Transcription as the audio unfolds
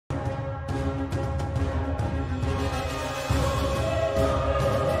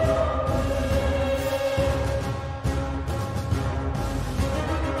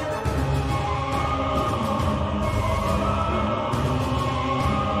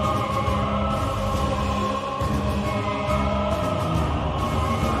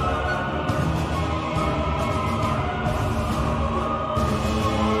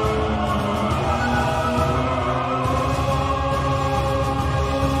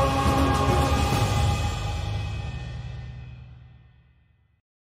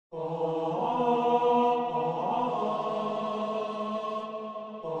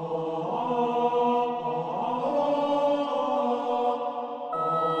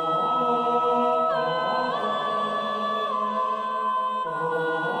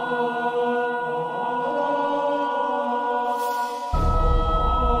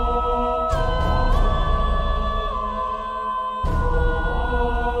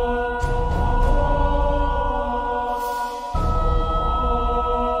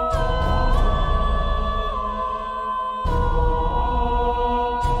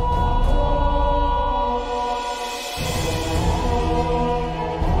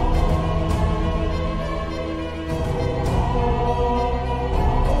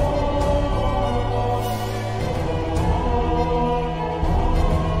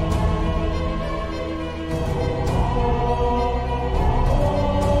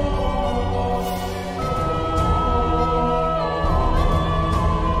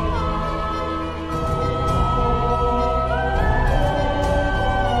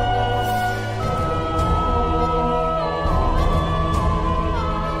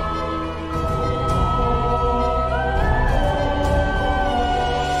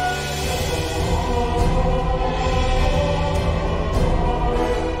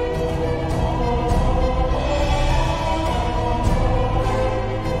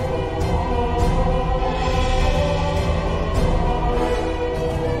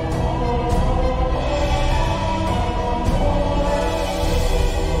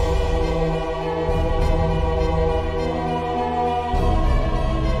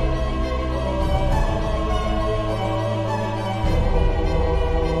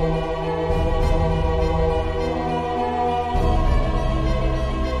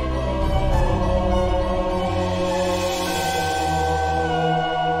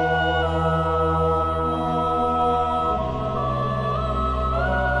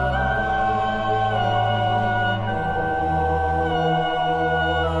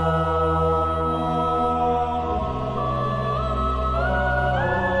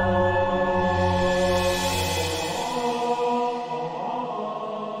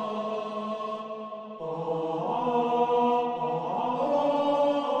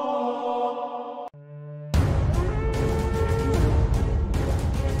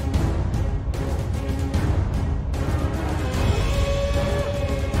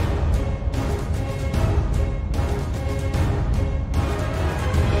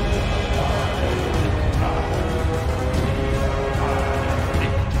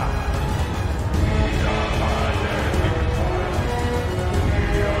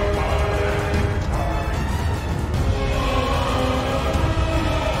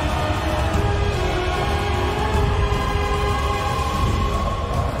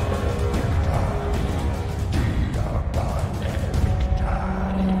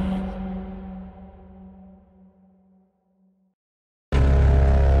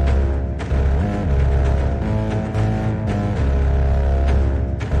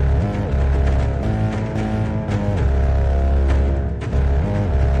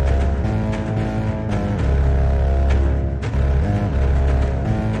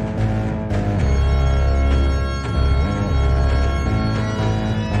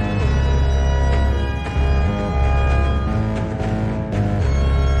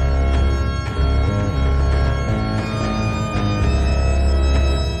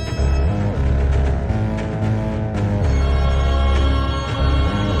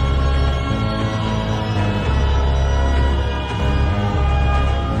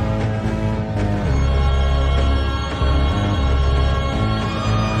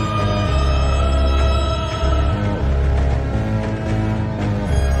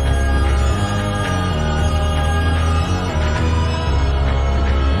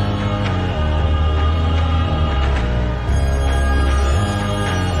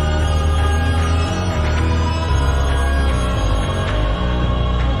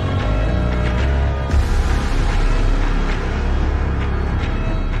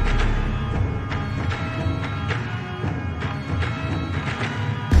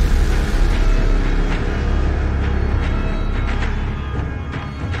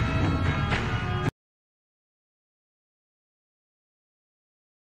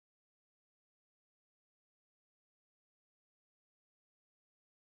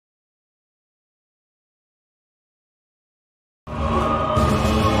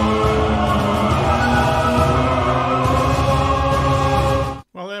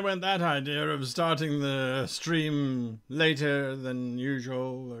went that idea of starting the stream later than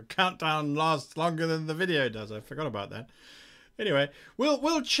usual? The countdown lasts longer than the video does. I forgot about that. Anyway,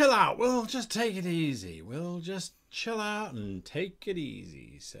 we'll chill out. We'll just take it easy. We'll just chill out and take it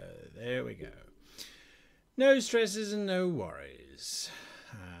easy. So there we go. No stresses and no worries.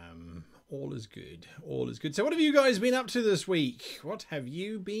 All is good. All is good. So what have you guys been up to this week? What have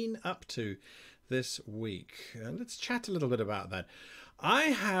you been up to this week? Let's chat a little bit about that. I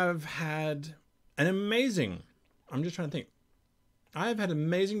have had an amazing, I'm just trying to think. I've had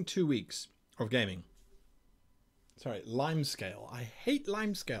amazing 2 weeks of gaming. Sorry, Limescale. I hate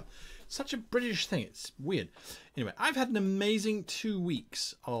Limescale. Such a British thing. It's weird. Anyway, I've had an amazing 2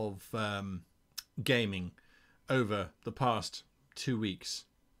 weeks of gaming over the past 2 weeks.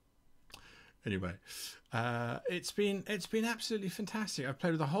 Anyway, it's been absolutely fantastic. I've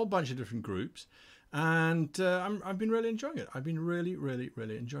played with a whole bunch of different groups, and I've been really enjoying it. I've been really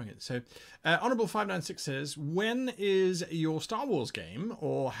enjoying it. So, Honorable 596 says, when is your Star Wars game,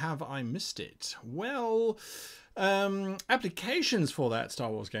 or have I missed it? Well, applications for that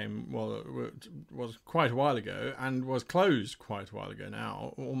Star Wars game was quite a while ago, and was closed quite a while ago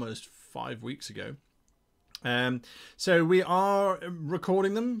now, almost 5 weeks ago. So we are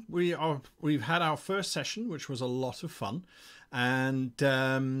recording them. We've had our first session, which was a lot of fun, and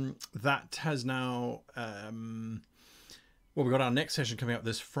that has now well, we've got our next session coming up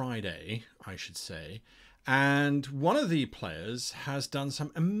this Friday, I should say. And one of the players has done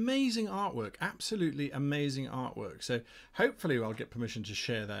some amazing artwork, absolutely amazing artwork. So hopefully I'll get permission to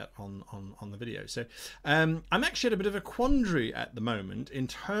share that on the video. So I'm actually at a bit of a quandary at the moment in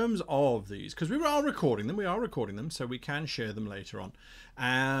terms of these, because we are recording them, so we can share them later on.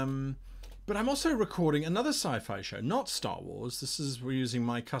 But I'm also recording another sci-fi show, not Star Wars. We're using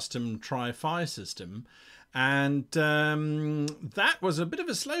my custom Tri-Fi system. And that was a bit of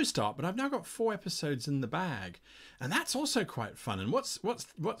a slow start, but I've now got 4 episodes in the bag, and that's also quite fun. And what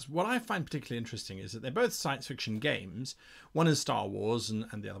I find particularly interesting is that they're both science fiction games. One is Star Wars, and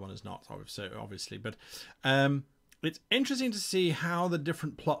the other one is not, obviously. But it's interesting to see how the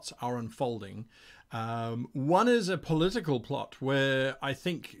different plots are unfolding. One is a political plot where I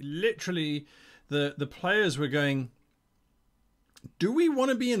think literally the players were going, do we want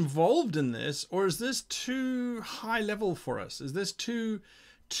to be involved in this, or is this too high level for us? Is this too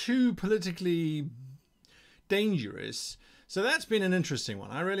politically dangerous? So that's been an interesting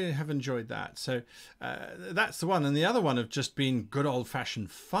one. I really have enjoyed that. So that's the one. And the other one have just been good old-fashioned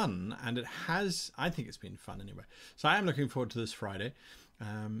fun, and I think it's been fun anyway. So I am looking forward to this Friday.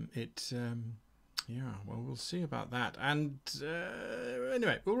 Yeah, well, we'll see about that. And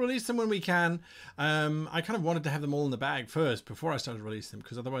anyway, we'll release them when we can. I kind of wanted to have them all in the bag first before I started releasing them,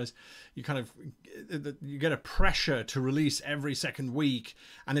 because otherwise you get a pressure to release every second week.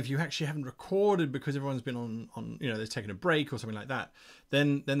 And if you actually haven't recorded because everyone's been on they've taken a break or something like that,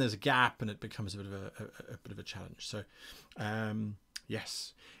 then there's a gap and it becomes a bit of a challenge. So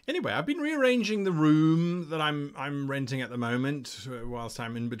yes. Anyway, I've been rearranging the room that I'm renting at the moment whilst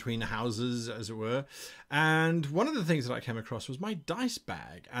I'm in between houses, as it were. And one of the things that I came across was my dice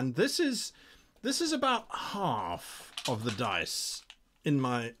bag, and this is about half of the dice in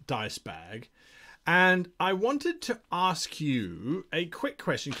my dice bag. And I wanted to ask you a quick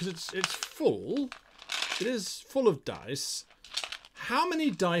question, because it's full. It is full of dice. How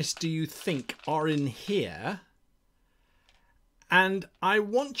many dice do you think are in here? And I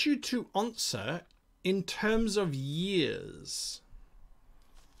want you to answer in terms of years.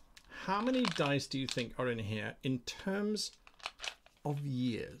 How many dice do you think are in here in terms of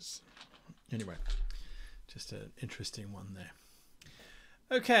years? Anyway, just an interesting one there.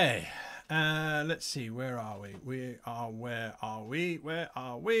 Okay, let's see. Where are we? Where are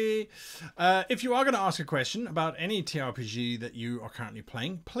we? If you are going to ask a question about any TRPG that you are currently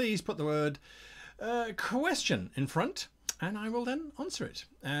playing, please put the word question in front, and I will then answer it.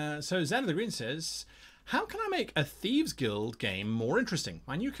 So Xander the Green says, how can I make a Thieves Guild game more interesting?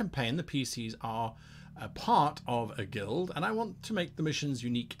 My new campaign, the PCs are a part of a guild, and I want to make the missions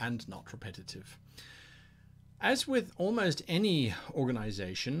unique and not repetitive. As with almost any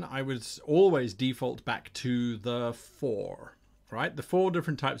organization, I would always default back to the 4, right? The 4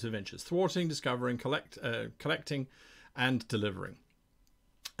 different types of adventures: thwarting, discovering, collecting, and delivering.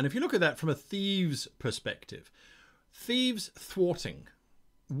 And if you look at that from a thieves perspective, thieves thwarting,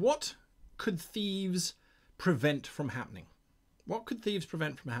 what could thieves prevent from happening? What could thieves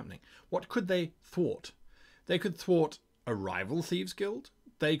prevent from happening? What could they thwart? They could thwart a rival thieves guild.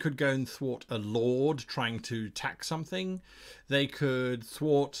 They could go and thwart a lord trying to tax something. They could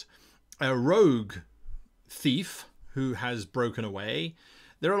thwart a rogue thief who has broken away.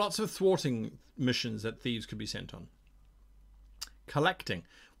 There are lots of thwarting missions that thieves could be sent on. Collecting.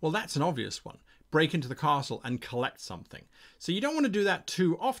 Well, that's an obvious one. Break into the castle and collect something. So you don't want to do that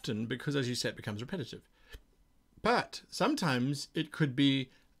too often because, as you said, it becomes repetitive. But sometimes it could be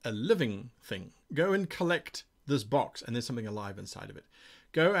a living thing. Go and collect this box and there's something alive inside of it.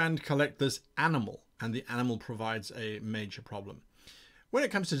 Go and collect this animal and the animal provides a major problem. When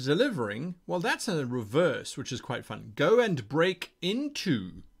it comes to delivering, well, that's a reverse, which is quite fun. Go and break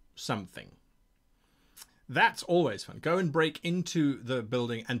into something. That's always fun. Go and break into the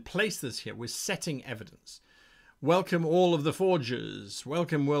building and place this here. We're setting evidence. Welcome all of the forgers.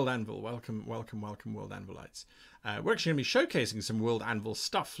 Welcome World Anvil. Welcome World Anvilites. We're actually going to be showcasing some World Anvil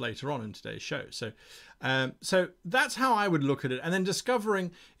stuff later on in today's show. So that's how I would look at it. And then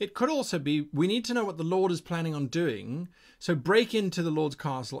discovering, it could also be, we need to know what the Lord is planning on doing. So break into the Lord's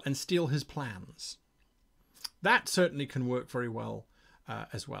castle and steal his plans. That certainly can work very well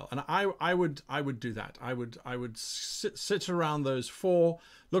as well. And I would do that. I would sit around those four,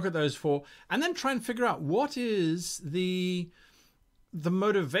 look at those four, and then try and figure out what is the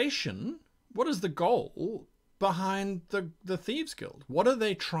motivation, what is the goal behind the Thieves Guild? What are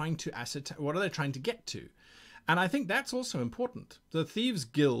they trying to ascertain? What are they trying to get to? And I think that's also important. The Thieves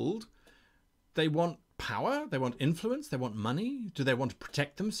Guild, they want power, they want influence, they want money. Do they want to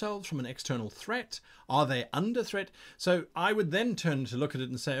protect themselves from an external threat? Are they under threat? So I would then turn to look at it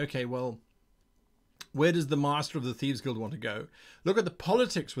and say, okay, well, where does the master of the Thieves Guild want to go? Look at the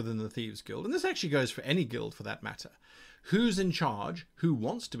politics within the Thieves Guild. And this actually goes for any guild for that matter. Who's in charge? Who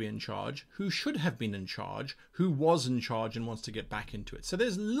wants to be in charge? Who should have been in charge? Who was in charge and wants to get back into it? So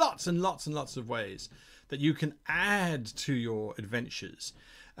there's lots and lots and lots of ways that you can add to your adventures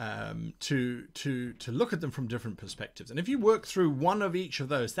to look at them from different perspectives. And if you work through one of each of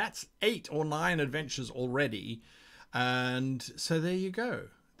those, that's 8 or 9 adventures already. And so there you go.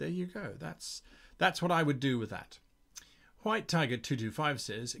 There you go. That's what I would do with that. White Tiger 225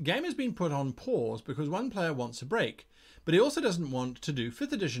 says, game has been put on pause because one player wants a break, but he also doesn't want to do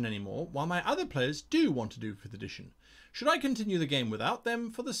 5th edition anymore, while my other players do want to do 5th edition. Should I continue the game without them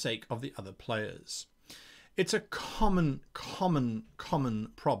for the sake of the other players? It's a common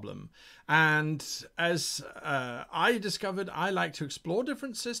problem. And as I discovered, I like to explore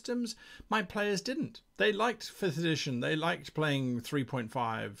different systems. My players didn't. They liked 5th edition. They liked playing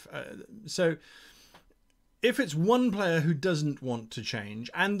 3.5. So if it's one player who doesn't want to change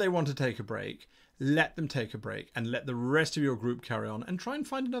and they want to take a break, let them take a break and let the rest of your group carry on and try and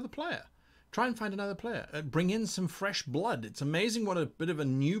find another player. Try and find another player. Bring in some fresh blood. It's amazing what a bit of a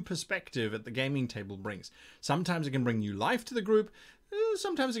new perspective at the gaming table brings. Sometimes it can bring new life to the group.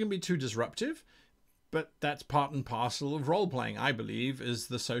 Sometimes it can be too disruptive. But that's part and parcel of role-playing, I believe, is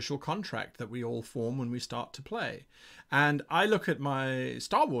the social contract that we all form when we start to play. And I look at my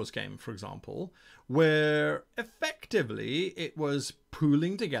Star Wars game, for example, where effectively it was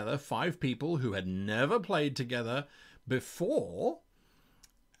pooling together 5 people who had never played together before,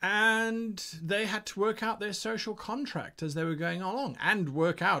 and they had to work out their social contract as they were going along, and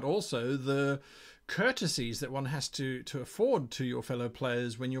work out also the courtesies that one has to afford to your fellow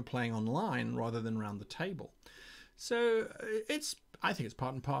players when you're playing online rather than around the table. So I think it's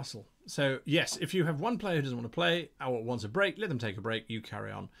part and parcel. So yes, if you have one player who doesn't want to play or wants a break, let them take a break. You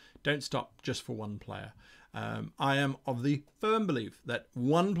carry on. Don't stop just for one player. I am of the firm belief that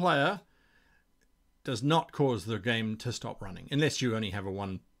one player does not cause the game to stop running, unless you only have a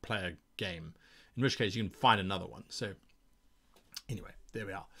one-player game, in which case you can find another one. So anyway, there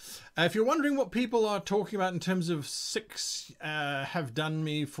we are. If you're wondering what people are talking about in terms of 6 have done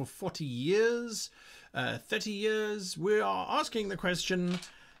me for 40 years, 30 years, we are asking the question.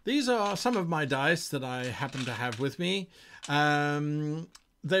 These are some of my dice that I happen to have with me.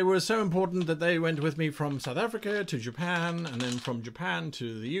 They were so important that they went with me from South Africa to Japan, and then from Japan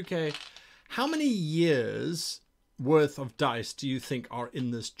to the UK. How many years worth of dice do you think are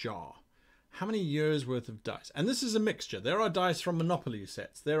in this jar? How many years worth of dice? And this is a mixture. There are dice from Monopoly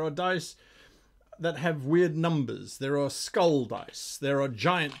sets. There are dice that have weird numbers. There are skull dice. There are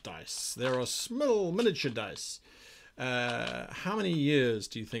giant dice. There are small miniature dice. How many years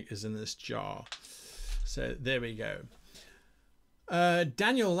do you think is in this jar? So there we go.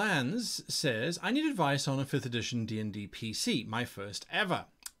 Daniel Lands says, I need advice on a 5th edition D&D PC, my first ever.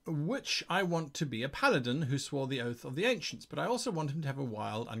 Which I want to be a paladin who swore the oath of the ancients, but I also want him to have a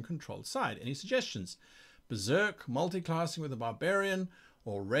wild, uncontrolled side. Any suggestions? Berserk, multi-classing with a barbarian,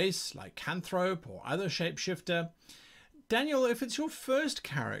 or race like Canthrope or other shapeshifter. Daniel, if it's your first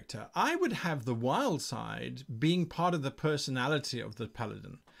character, I would have the wild side being part of the personality of the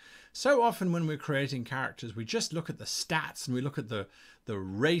paladin. So often when we're creating characters, we just look at the stats and we look at the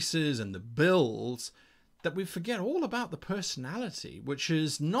races and the builds, that we forget all about the personality, which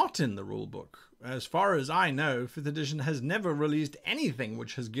is not in the rulebook. As far as I know, 5th edition has never released anything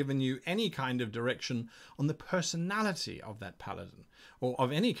which has given you any kind of direction on the personality of that paladin, or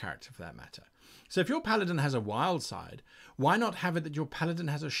of any character for that matter. So if your paladin has a wild side, why not have it that your paladin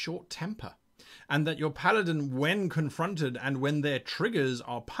has a short temper? And that your paladin, when confronted and when their triggers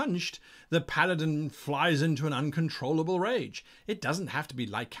are punched, the paladin flies into an uncontrollable rage. It doesn't have to be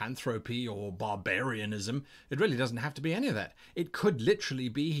lycanthropy or barbarianism. It really doesn't have to be any of that. It could literally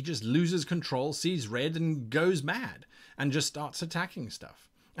be he just loses control, sees red and goes mad and just starts attacking stuff.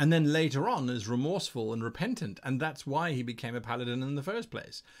 And then later on is remorseful and repentant, and that's why he became a paladin in the first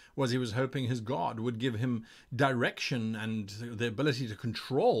place, was he was hoping his god would give him direction and the ability to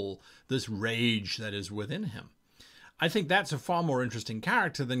control this rage that is within him. I think that's a far more interesting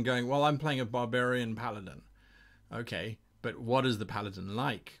character than going, well, I'm playing a barbarian paladin. Okay, but what is the paladin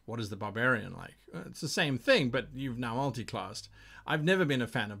like? What is the barbarian like? It's the same thing, but you've now multi-classed. I've never been a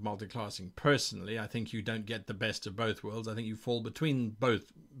fan of multi-classing personally. I think you don't get the best of both worlds. I think you fall between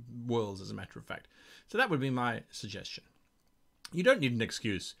both worlds, as a matter of fact. So that would be my suggestion. You don't need an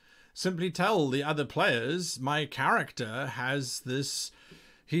excuse. Simply tell the other players, my character has this...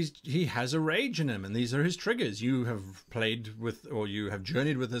 He has a rage in him, and these are his triggers. You have played with, or you have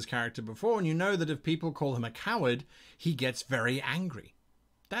journeyed with this character before, and you know that if people call him a coward, he gets very angry.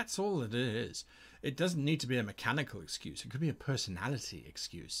 That's all it is. It doesn't need to be a mechanical excuse. It could be a personality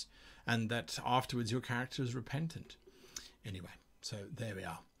excuse, and that afterwards your character is repentant. Anyway, so there we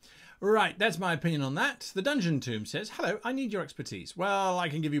are. Right, that's my opinion on that. The Dungeon Tomb says, hello, I need your expertise. Well, I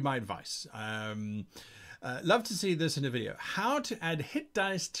can give you my advice. Love to see this in a video. How to add hit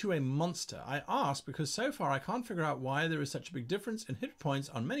dice to a monster. I ask because so far I can't figure out why there is such a big difference in hit points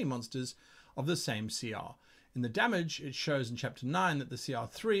on many monsters of the same CR. In the damage, it shows in Chapter 9 that the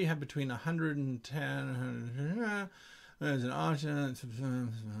CR3 have between 110 and 100. There's an archer.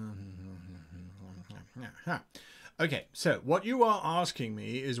 Okay, so what you are asking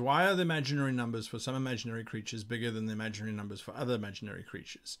me is why are the imaginary numbers for some imaginary creatures bigger than the imaginary numbers for other imaginary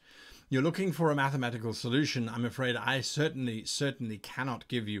creatures? You're looking for a mathematical solution. I'm afraid I certainly cannot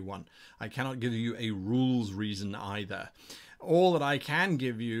give you one. I cannot give you a rules reason either. All that I can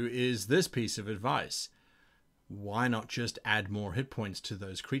give you is this piece of advice. Why not just add more hit points to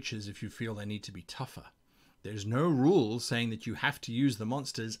those creatures if you feel they need to be tougher? There's no rule saying that you have to use the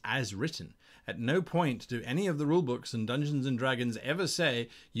monsters as written. At no point do any of the rulebooks in Dungeons & Dragons ever say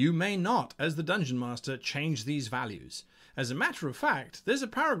you may not, as the Dungeon Master, change these values. As a matter of fact, there's a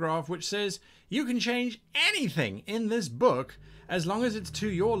paragraph which says you can change anything in this book as long as it's to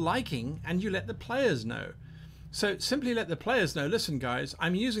your liking and you let the players know. So simply let the players know, listen guys,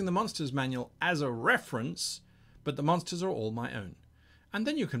 I'm using the Monsters Manual as a reference, but the monsters are all my own. And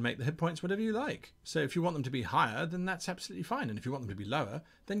then you can make the hit points whatever you like. So if you want them to be higher, then that's absolutely fine. And if you want them to be lower,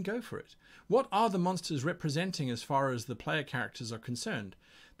 then go for it. What are the monsters representing as far as the player characters are concerned?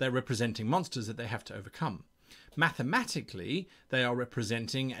 They're representing monsters that they have to overcome. Mathematically, they are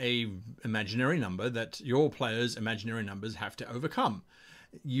representing an imaginary number that your players' imaginary numbers have to overcome,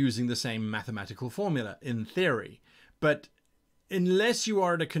 using the same mathematical formula, in theory. But unless you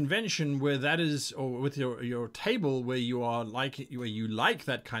are at a convention where that is, or with your table where you are where you like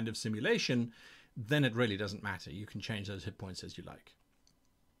that kind of simulation, then it really doesn't matter. You can change those hit points as you like.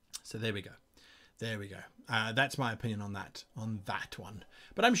 So there we go. There we go. That's my opinion on that one.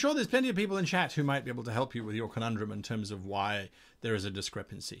 But I'm sure there's plenty of people in chat who might be able to help you with your conundrum in terms of why there is a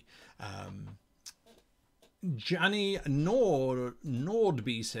discrepancy. Johnny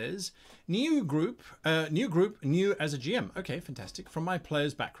Nordby says, new group, new as a GM. Okay, fantastic. From my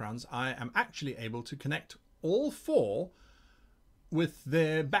players' backgrounds, I am actually able to connect all four with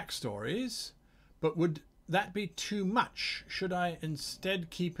their backstories, but would that be too much? Should I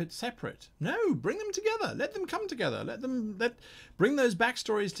instead keep it separate? No, bring them together. Let them come together. Bring those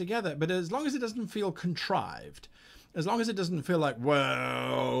backstories together. But as long as it doesn't feel contrived, as long as it doesn't feel like,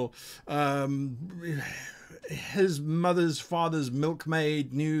 well, his mother's father's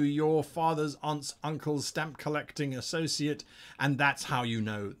milkmaid knew your father's aunt's uncle's stamp collecting associate, and that's how you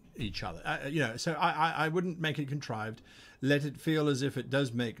know each other. So I wouldn't make it contrived. Let it feel as if it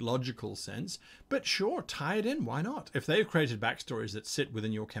does make logical sense. But sure, tie it in. Why not? If they've created backstories that sit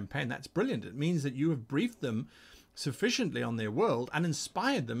within your campaign, that's brilliant. It means that you have briefed them sufficiently on their world and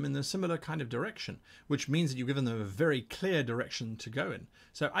inspired them in a similar kind of direction, which means that you've given them a very clear direction to go in.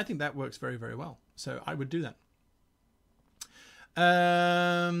 So I think that works very, very well. So I would do that.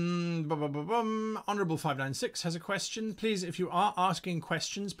 Honorable 596 has a question. Please, if you are asking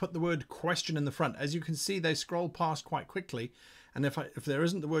questions, put the word question in the front. As you can see, they scroll past quite quickly. And if there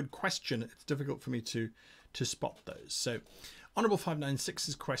isn't the word question, it's difficult for me to spot those. So Honorable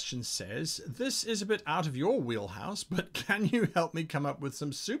 596's question says, this is a bit out of your wheelhouse, but can you help me come up with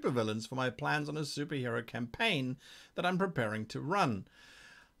some supervillains for my plans on a superhero campaign that I'm preparing to run?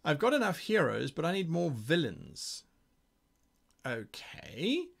 I've got enough heroes, but I need more villains.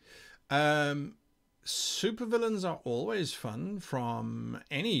 Okay. Supervillains are always fun from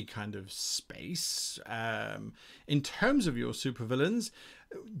any kind of space. In terms of your supervillains,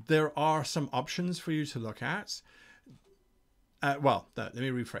 there are some options for you to look at. Well, let me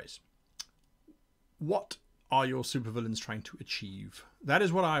rephrase. What are your supervillains trying to achieve? That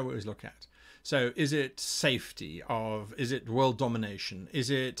is what I always look at. So is it safety? Is it world domination?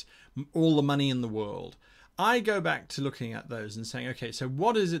 Is it all the money in the world? I go back to looking at those and saying, okay, so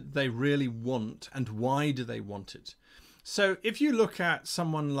what is it they really want and why do they want it? So if you look at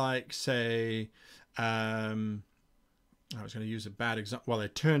someone like, say, I was going to use a bad example. Well, they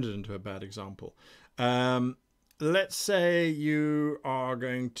turned it into a bad example. Let's say you are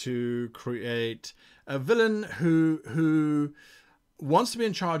going to create a villain who wants to be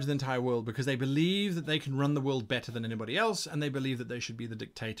in charge of the entire world because they believe that they can run the world better than anybody else and they believe that they should be the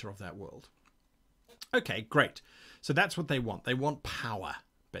dictator of that world. Okay, great. So that's what they want. They want power,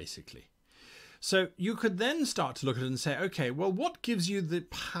 basically. So you could then start to look at it and say, okay, well, what gives you the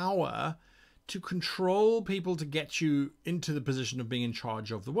power to control people to get you into the position of being in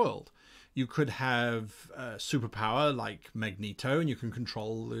charge of the world? You could have a superpower like Magneto and you can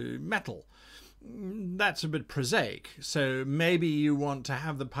control the metal. That's a bit prosaic. So maybe you want to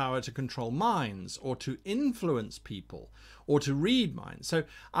have the power to control minds or to influence people or to read minds. So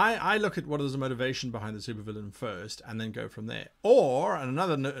I look at what is the motivation behind the supervillain first and then go from there. Or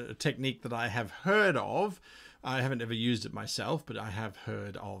another technique that I have heard of, I haven't ever used it myself, but I have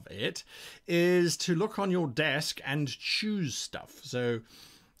heard of it, is to look on your desk and choose stuff. So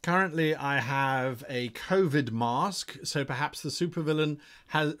currently I have a COVID mask, so perhaps the supervillain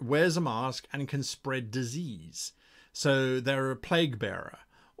wears a mask and can spread disease. So they're a plague bearer,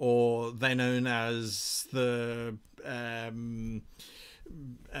 or they're known as the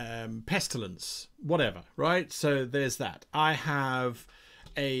pestilence, whatever, right? So there's that. I have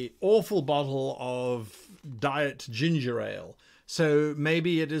a awful bottle of diet ginger ale. So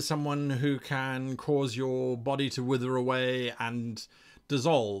maybe it is someone who can cause your body to wither away and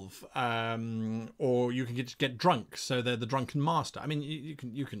dissolve, or you can get drunk, so they're the drunken master. I mean, you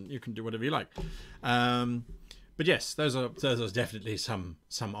can do whatever you like, but yes, those are definitely some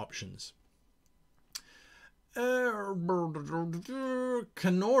options.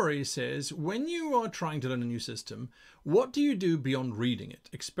 Kanori says, when you are trying to learn a new system, what do you do beyond reading it,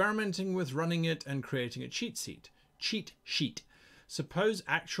 experimenting with running it and creating a cheat sheet? Suppose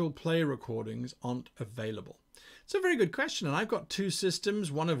actual play recordings aren't available. It's a very good question, and I've got two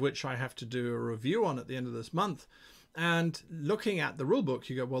systems, one of which I have to do a review on at the end of this month. And looking at the rulebook,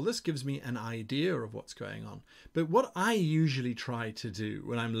 you go, well, this gives me an idea of what's going on. But what I usually try to do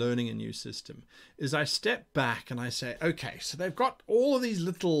when I'm learning a new system is I step back and I say, okay, so they've got all of these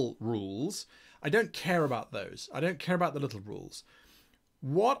little rules. I don't care about those. I don't care about the little rules.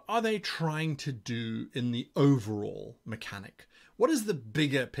 What are they trying to do in the overall mechanic? What is the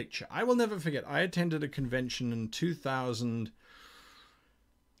bigger picture? I will never forget, I attended a convention in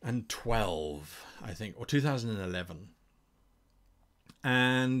 2012, I think, or 2011.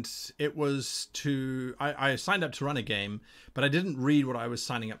 And it was I signed up to run a game, but I didn't read what I was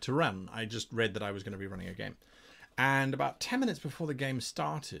signing up to run. I just read that I was going to be running a game. And about 10 minutes before the game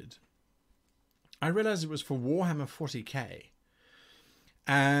started, I realized it was for Warhammer 40k.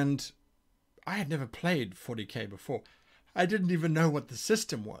 And I had never played 40k before. I didn't even know what the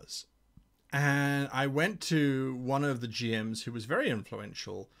system was. And I went to one of the GMs who was very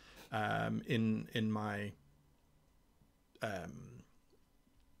influential in my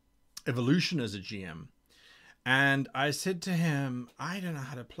evolution as a GM. And I said to him, I don't know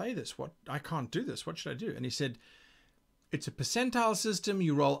how to play this. I can't do this. What should I do? And he said, it's a percentile system.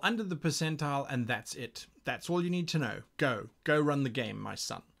 You roll under the percentile and that's it. That's all you need to know. Go run the game, my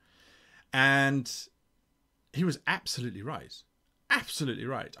son. And he was absolutely right. Absolutely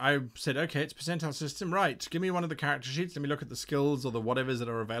right. I said, okay, it's percentile system. Right. Give me one of the character sheets. Let me look at the skills or the whatevers that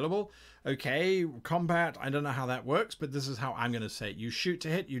are available. Okay. Combat. I don't know how that works, but this is how I'm going to say it. You shoot to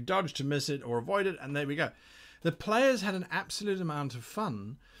hit, you dodge to miss it or avoid it. And there we go. The players had an absolute amount of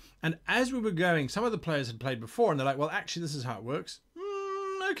fun. And as we were going, some of the players had played before and they're like, well, actually, this is how it works.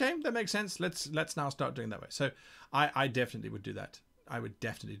 Okay, that makes sense. Let's now start doing it that way. So I definitely would do that. I would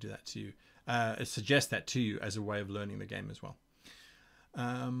definitely do that to you. Suggest that to you as a way of learning the game as well.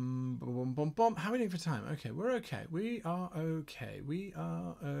 How are we doing for time? Okay, we're okay. We are okay. We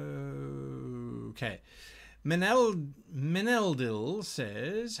are okay. Meneldil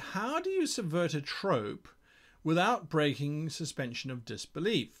says, how do you subvert a trope without breaking suspension of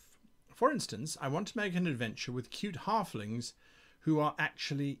disbelief? For instance, I want to make an adventure with cute halflings who are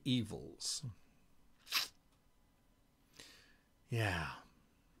actually evils. Yeah.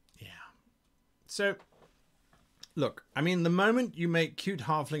 So, look, I mean, the moment you make cute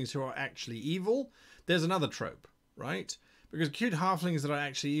halflings who are actually evil, there's another trope, right? Because cute halflings that are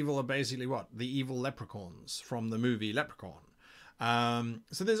actually evil are basically what? The evil leprechauns from the movie Leprechaun.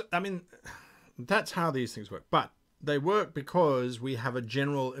 So there's, I mean, that's how these things work. But they work because we have a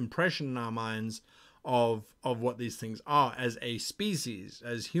general impression in our minds of what these things are as a species.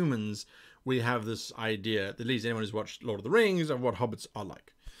 As humans, we have this idea, at least anyone who's watched Lord of the Rings, of what hobbits are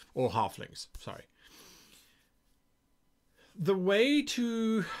like. Or halflings, sorry. The way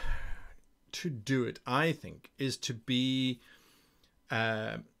to do it, I think, is to be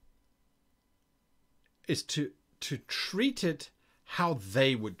to treat it how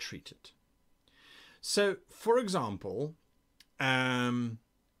they would treat it. So, for example,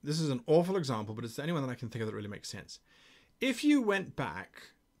 this is an awful example, but it's the only one that I can think of that really makes sense. If you went back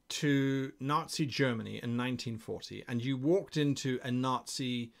to Nazi Germany in 1940 and you walked into a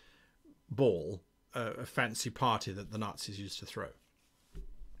Nazi ball, a fancy party that the Nazis used to throw,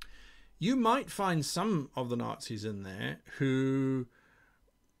 you might find some of the Nazis in there who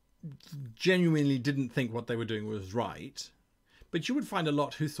genuinely didn't think what they were doing was right, but you would find a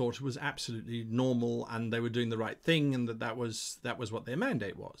lot who thought it was absolutely normal and they were doing the right thing and that was what their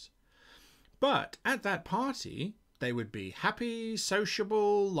mandate was. But at that party, they would be happy,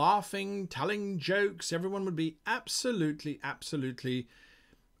 sociable, laughing, telling jokes. Everyone would be absolutely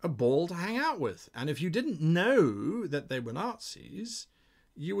a ball to hang out with. And if you didn't know that they were Nazis,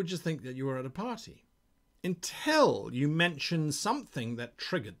 you would just think that you were at a party until you mentioned something that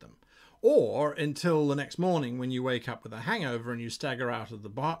triggered them, or until the next morning when you wake up with a hangover and you stagger out of the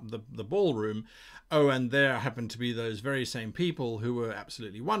ballroom. Oh, and there happen to be those very same people who were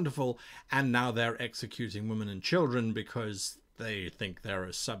absolutely wonderful, and now they're executing women and children because they think they're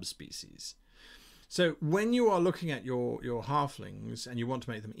a subspecies. So when you are looking at your halflings and you want to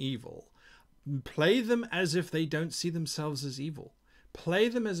make them evil, play them as if they don't see themselves as evil. Play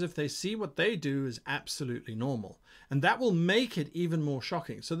them as if they see what they do as absolutely normal. And that will make it even more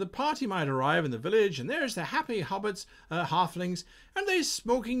shocking. So the party might arrive in the village and there's the happy hobbits, halflings, and they're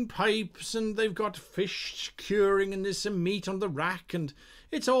smoking pipes and they've got fish curing and there's some meat on the rack and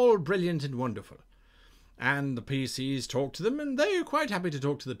it's all brilliant and wonderful. And the PCs talk to them, and they're quite happy to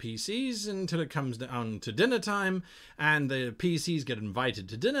talk to the PCs until it comes down to dinner time, and the PCs get invited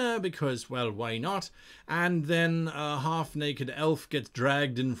to dinner because, well, why not? And then a half-naked elf gets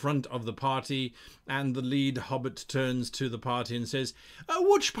dragged in front of the party, and the lead hobbit turns to the party and says,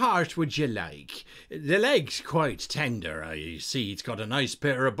 which part would you like? The leg's quite tender, I see. It's got a nice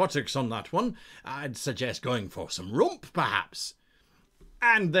pair of buttocks on that one. I'd suggest going for some rump, perhaps.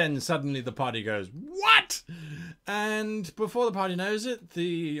 And then suddenly the party goes, what? And before the party knows it,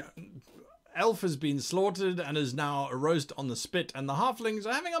 the elf has been slaughtered and is now a roast on the spit, and the halflings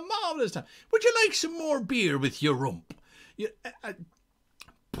are having a marvellous time. Would you like some more beer with your rump?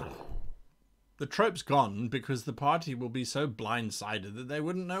 The trope's gone because the party will be so blindsided that they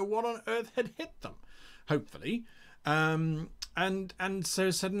wouldn't know what on earth had hit them, hopefully. And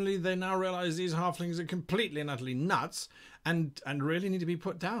so suddenly they now realise these halflings are completely and utterly nuts and really need to be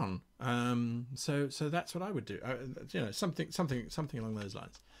put down. So that's what I would do. Something along those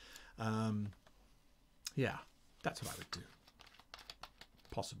lines. Yeah, that's what I would do.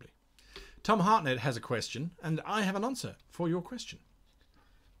 Possibly. Tom Hartnett has a question, and I have an answer for your question.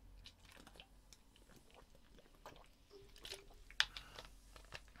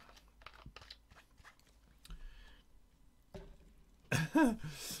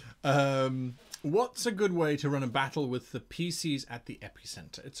 What's a good way to run a battle with the PCs at the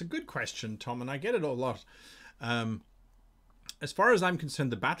epicenter? It's a good question, Tom, and I get it a lot. As far as I'm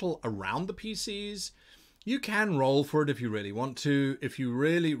concerned, the battle around the PCs, you can roll for it if you really want to. If you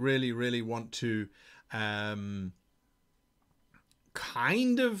really want to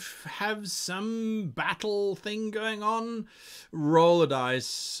kind of have some battle thing going on, roll a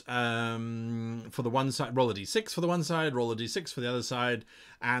dice for the one side, roll a d6 for the one side, roll a d6 for the other side,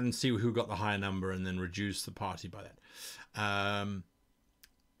 and see who got the higher number, and then reduce the party by that.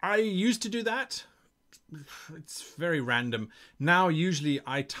 I used to do that it's very random. Now, usually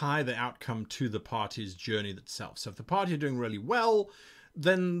I tie the outcome to the party's journey itself. So if the party are doing really well,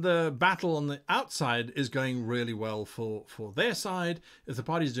 then the battle on the outside is going really well for their side. If the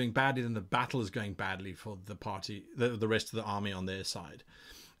party is doing badly, then the battle is going badly for the party, the rest of the army on their side.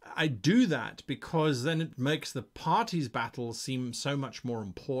 I do that because then it makes the party's battle seem so much more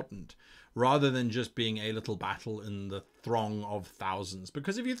important, rather than just being a little battle in the throng of thousands.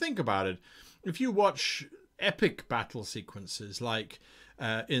 Because if you think about it, if you watch epic battle sequences like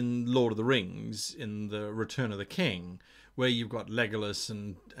in Lord of the Rings, in the Return of the King, where you've got Legolas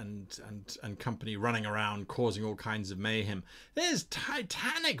and company running around causing all kinds of mayhem, there's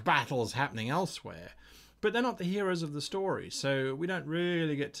titanic battles happening elsewhere. But they're not the heroes of the story, so we don't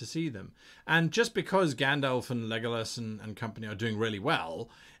really get to see them. And just because Gandalf and Legolas and company are doing really well,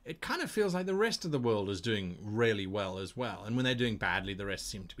 it kind of feels like the rest of the world is doing really well as well. And when they're doing badly, the rest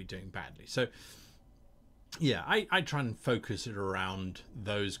seem to be doing badly. So, yeah, I try and focus it around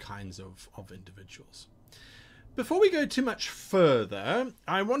those kinds of individuals. Before we go too much further,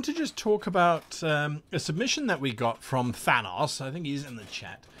 I want to just talk about a submission that we got from Thanos. I think he's in the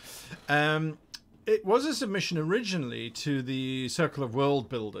chat. It was a submission originally to the Circle of World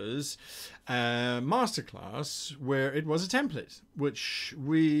Builders masterclass, where it was a template, which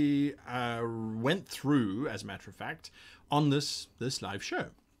we went through, as a matter of fact, on this live show.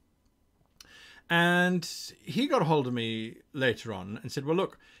 And he got a hold of me later on and said, well,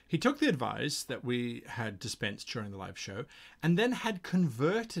 look, he took the advice that we had dispensed during the live show and then had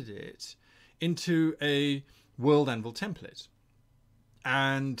converted it into a World Anvil template.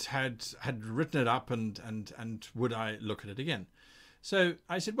 And had written it up and would I look at it again? So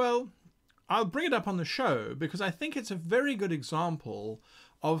I said, well, I'll bring it up on the show because I think it's a very good example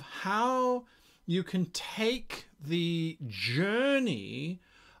of how you can take the journey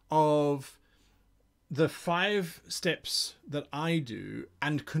of the 5 steps that I do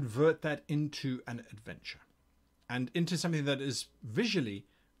and convert that into an adventure and into something that is visually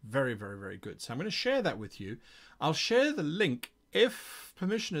very, very, very good. So I'm going to share that with you. I'll share the link if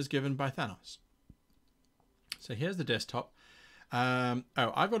permission is given by Thanos. So here's the desktop. Oh,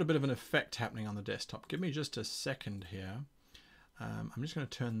 I've got a bit of an effect happening on the desktop. Give me just a second here. I'm just going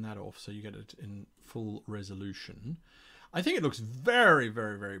to turn that off so you get it in full resolution. I think it looks very,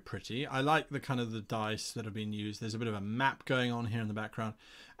 very, very pretty. I like the kind of the dice that have been used. There's a bit of a map going on here in the background.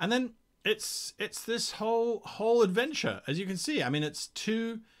 And then it's this whole adventure, as you can see. I mean, it's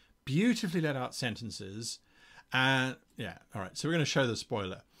 2 beautifully let out sentences. And yeah, all right, so we're going to show the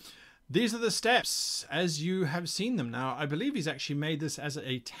spoiler. These are the steps as you have seen them. Now, I believe he's actually made this as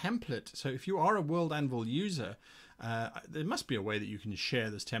a template. So if you are a World Anvil user, there must be a way that you can share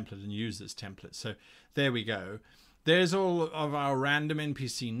this template and use this template. So there we go. There's all of our random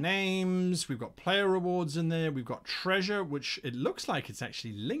NPC names. We've got player rewards in there. We've got treasure, which it looks like it's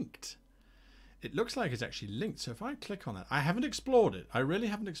actually linked. It looks like it's actually linked. So if I click on that, I haven't explored it. I really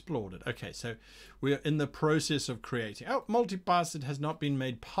haven't explored it. Okay, so we're in the process of creating. Oh, multipassed has not been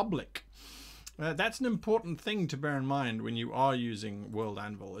made public. That's an important thing to bear in mind when you are using World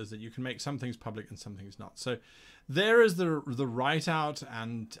Anvil, is that you can make some things public and some things not. So there is the write out,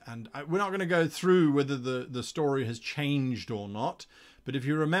 and we're not going to go through whether the story has changed or not. But if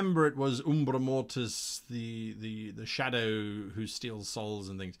you remember, it was Umbra Mortis, the shadow who steals souls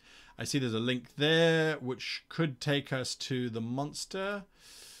and things. I see there's a link there, which could take us to the monster.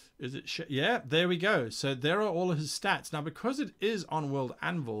 Is it? Yeah, there we go. So there are all of his stats. Now, because it is on World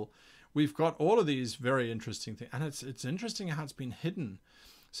Anvil, we've got all of these very interesting things. And it's interesting how it's been hidden.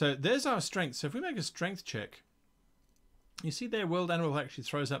 So there's our strength. So if we make a strength check, you see there World Anvil actually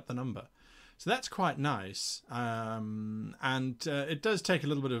throws up the number. So that's quite nice. It does take a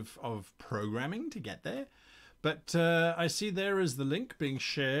little bit of programming to get there. But I see there is the link being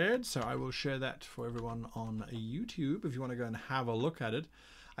shared. So I will share that for everyone on YouTube if you want to go and have a look at it.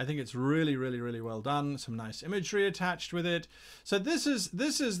 I think it's really, really, really well done. Some nice imagery attached with it. So this is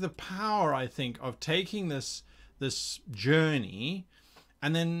the power, I think, of taking this journey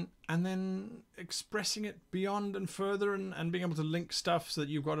and then expressing it beyond and further and being able to link stuff so that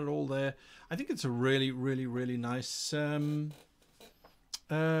you've got it all there. I think it's a really, really, really nice way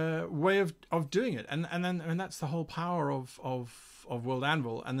of doing it. And that's the whole power of World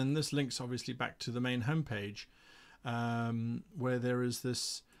Anvil. And then this links obviously back to the main homepage, where there is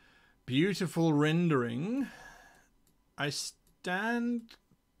this beautiful rendering. I stand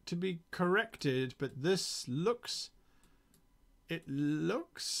to be corrected, but this looks... It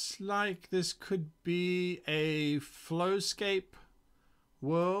looks like this could be a Flowscape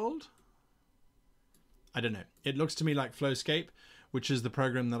world. I don't know. It looks to me like Flowscape, which is the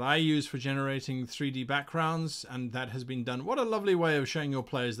program that I use for generating 3D backgrounds, and that has been done. What a lovely way of showing your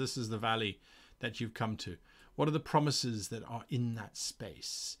players this is the valley that you've come to. What are the promises that are in that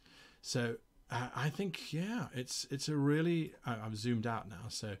space? So I think, yeah, it's a really, I've zoomed out now,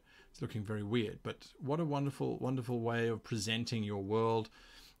 so it's looking very weird, but what a wonderful, wonderful way of presenting your world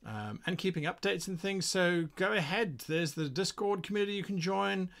and keeping updates and things. So go ahead. There's the Discord community you can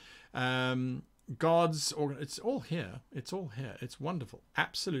join. It's all here. It's all here. It's wonderful.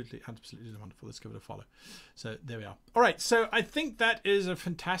 Absolutely, absolutely wonderful. Let's give it a follow. So there we are. All right. So I think that is a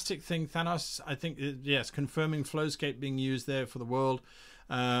fantastic thing, Thanos. I think, yes, confirming Flowscape being used there for the world.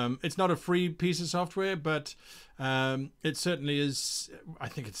 It's not a free piece of software, but it certainly is. I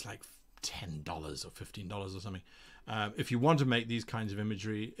think it's like $10 or $15 or something. If you want to make these kinds of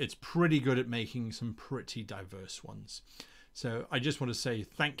imagery, it's pretty good at making some pretty diverse ones. So I just want to say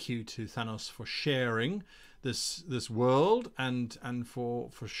thank you to Thanos for sharing this world and for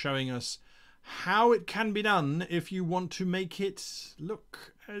showing us how it can be done if you want to make it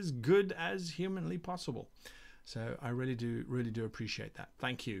look as good as humanly possible. So I really do appreciate that.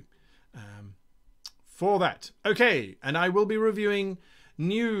 Thank you for that. Okay, and I will be reviewing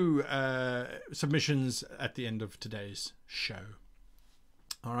new submissions at the end of today's show.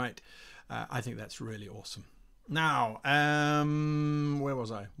 All right, I think that's really awesome. Now, where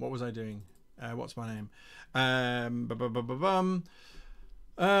was I? What was I doing? What's my name? Gone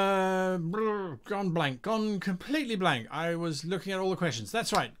blank. Gone completely blank. I was looking at all the questions.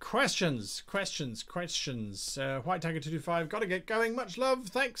 That's right. Questions. White Tiger 225. Got to get going. Much love.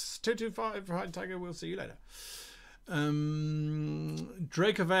 Thanks. 225. White Tiger. We'll see you later.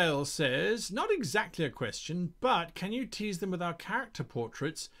 Draco Vale says, not exactly a question, but can you tease them with our character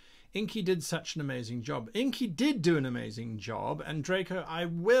portraits? Inky did such an amazing job. Inky did do an amazing job, and Draco, I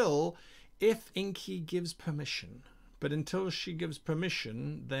will if Inky gives permission. But until she gives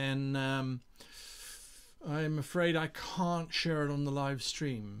permission, then I'm afraid I can't share it on the live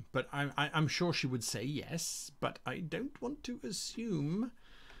stream. But I'm sure she would say yes, but I don't want to assume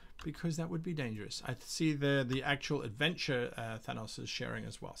because that would be dangerous. I see the actual adventure Thanos is sharing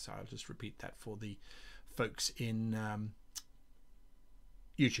as well, so I'll just repeat that for the folks in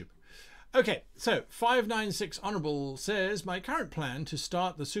YouTube. Okay, so 596 Honorable says, my current plan to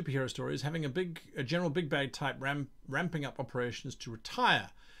start the superhero story is having a general big bag type ramping up operations to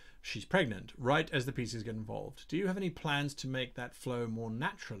retire. She's pregnant, right as the PCs get involved. Do you have any plans to make that flow more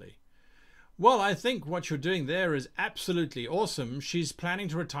naturally? Well, I think what you're doing there is absolutely awesome. She's planning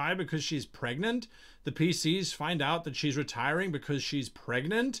to retire because she's pregnant. The PCs find out that she's retiring because she's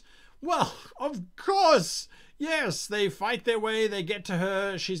pregnant. Well, of course. Yes, they fight their way. They get to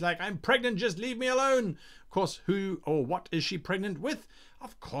her. She's like, I'm pregnant. Just leave me alone. Of course, who or what is she pregnant with?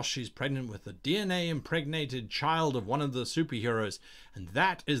 Of course, she's pregnant with the DNA impregnated child of one of the superheroes. And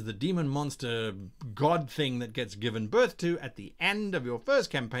that is the demon monster god thing that gets given birth to at the end of your first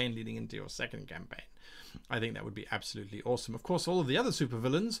campaign leading into your second campaign. I think that would be absolutely awesome. Of course, all of the other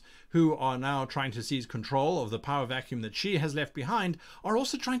supervillains who are now trying to seize control of the power vacuum that she has left behind are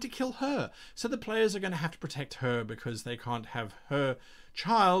also trying to kill her. So the players are going to have to protect her because they can't have her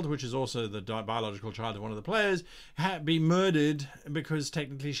child, which is also the biological child of one of the players, be murdered because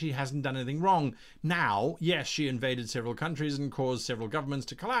technically she hasn't done anything wrong. Now, yes, she invaded several countries and caused several governments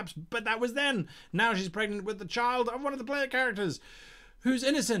to collapse, but that was then. Now she's pregnant with the child of one of the player characters who's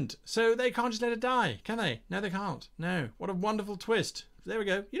innocent, so they can't just let her die, can they? No, they can't. No. What a wonderful twist. There we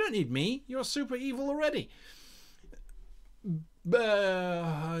go. You don't need me. You're super evil already.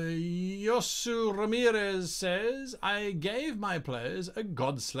 Yosu Ramirez says, I gave my players a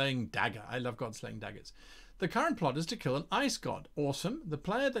god-slaying dagger. I love god-slaying daggers. The current plot is to kill an ice god. Awesome. The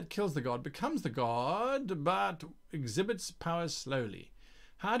player that kills the god becomes the god, but exhibits power slowly.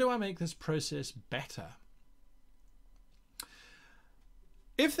 How do I make this process better?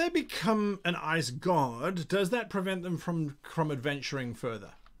 If they become an ice god, does that prevent them from adventuring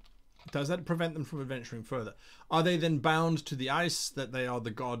further? Does that prevent them from adventuring further? Are they then bound to the ice that they are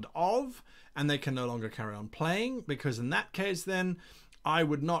the god of, and they can no longer carry on playing? Because in that case, then, I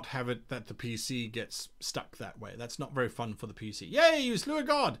would not have it that the PC gets stuck that way. That's not very fun for the PC. Yay, you slew a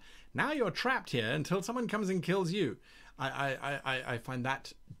god! Now you're trapped here until someone comes and kills you. I find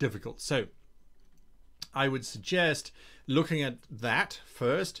that difficult. So I would suggest looking at that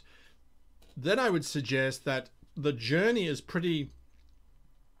first. Then I would suggest that the journey is pretty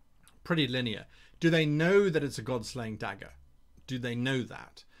linear. Do they know that it's a god-slaying dagger? Do they know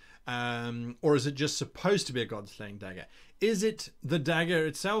that? Or is it just supposed to be a god-slaying dagger? Is it the dagger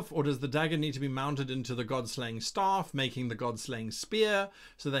itself, or does the dagger need to be mounted into the god-slaying staff, making the god-slaying spear?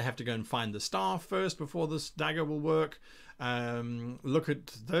 So they have to go and find the staff first before this dagger will work. Look at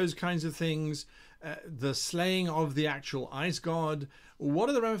those kinds of things. The slaying of the actual ice god. What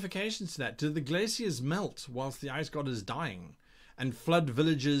are the ramifications to that? Do the glaciers melt whilst the ice god is dying and flood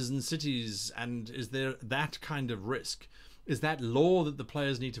villages and cities? And is there that kind of risk? Is that lore that the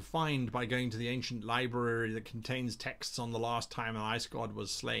players need to find by going to the ancient library that contains texts on the last time an ice god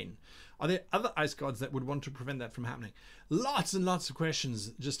was slain? Are there other ice gods that would want to prevent that from happening? Lots and lots of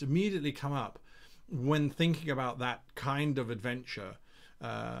questions just immediately come up when thinking about that kind of adventure.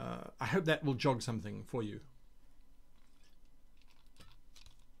 I hope that will jog something for you.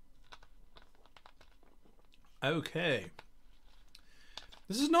 Okay.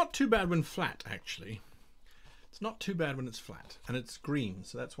 This is not too bad when flat, actually. It's not too bad when it's flat. And it's green,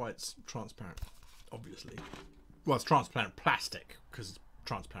 so that's why it's transparent, obviously. Well, it's transparent plastic, because it's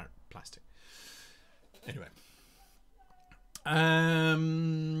transparent plastic. Anyway. Honorable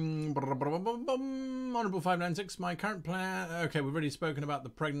 596, my current plan. Okay, we've already spoken about the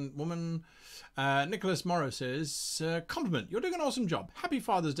pregnant woman. Nicholas Morrow says, compliment, you're doing an awesome job. Happy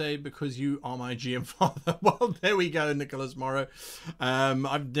Father's Day because you are my GM father. Well, there we go, Nicholas Morrow.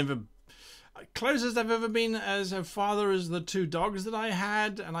 I've never, closest I've ever been as a father is the 2 dogs that I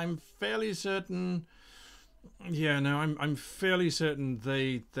had, and I'm fairly certain. Yeah, no, I'm fairly certain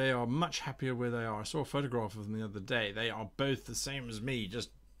they are much happier where they are. I saw a photograph of them the other day. They are both the same as me,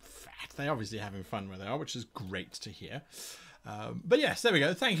 just fat. They're obviously having fun where they are, which is great to hear. But yes, there we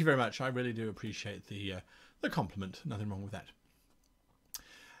go. Thank you very much. I really do appreciate the compliment. Nothing wrong with that.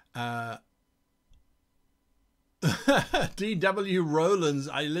 DW Rollins,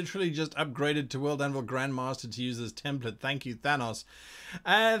 I literally just upgraded to World Anvil Grandmaster to use this template. Thank you, Thanos.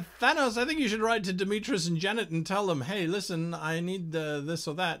 Thanos, I think you should write to Demetrius and Janet and tell them, hey, listen, I need this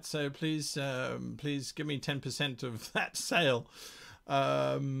or that, so please give me 10% of that sale.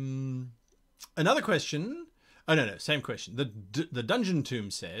 Another question. Oh, no, same question. The Dungeon Tomb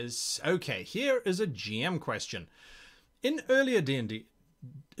says, okay, here is a GM question. In earlier D&D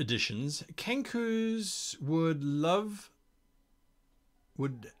editions, Kenkus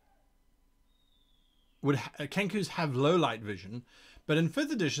Kenkus have low light vision, but in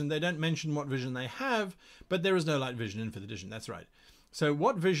 5th edition they don't mention what vision they have, but there is no light vision in 5th edition. That's right. So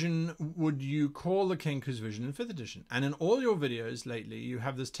what vision would you call the Kenkus vision in 5th edition? And in all your videos lately you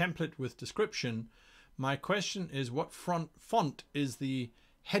have this template with description. My question is, what font is the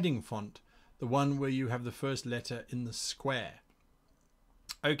heading font, the one where you have the first letter in the square?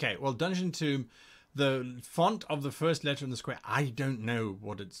 Okay, well, Dungeon Tomb, the font of the first letter in the square, I don't know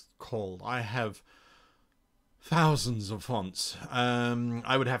what it's called. I have thousands of fonts.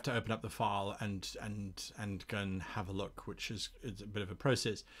 I would have to open up the file and go and have a look, which is a bit of a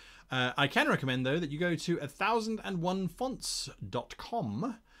process. I can recommend, though, that you go to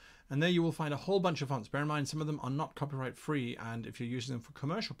 1001fonts.com, and there you will find a whole bunch of fonts. Bear in mind, some of them are not copyright free, and if you're using them for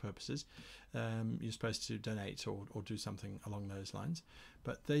commercial purposes, you're supposed to donate or do something along those lines.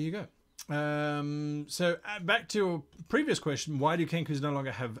 But there you go. So back to your previous question, why do Kenkus no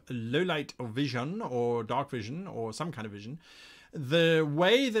longer have low light or vision or dark vision or some kind of vision? The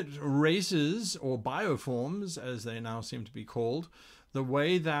way that races or bioforms, as they now seem to be called, the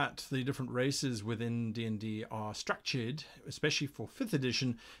way that the different races within D&D are structured, especially for 5th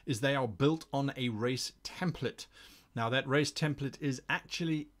edition, is they are built on a race template. Now that race template is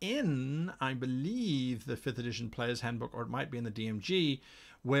actually in, I believe, the 5th edition Player's Handbook, or it might be in the DMG,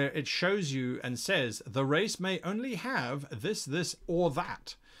 where it shows you and says the race may only have this, this, or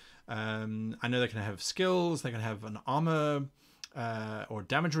that. I know they can have skills, they can have an armor or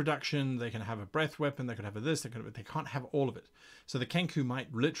damage reduction, they can have a breath weapon, they can have a this, they can't have all of it. So the Kenku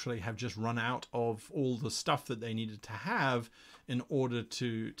might literally have just run out of all the stuff that they needed to have in order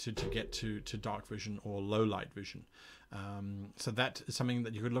to get to dark vision or low light vision. So that is something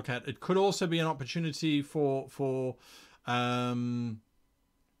that you could look at. It could also be an opportunity for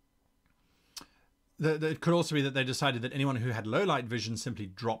it could also be that they decided that anyone who had low light vision simply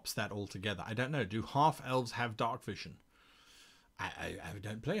drops that altogether. I don't know. Do half elves have dark vision? I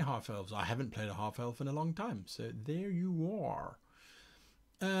don't play half elves. I haven't played a half elf in a long time. So there you are.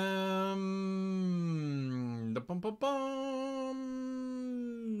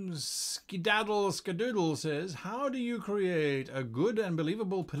 Skadoodle says, how do you create a good and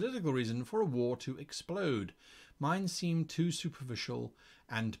believable political reason for a war to explode? Mine seem too superficial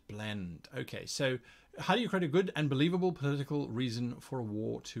and bland. Okay, so how do you create a good and believable political reason for a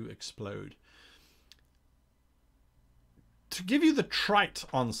war to explode? To give you the trite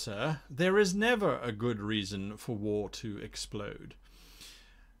answer, there is never a good reason for war to explode.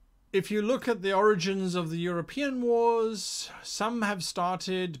 If you look at the origins of the European wars, some have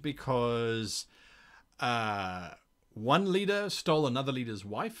started because one leader stole another leader's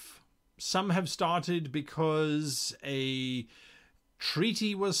wife. Some have started because a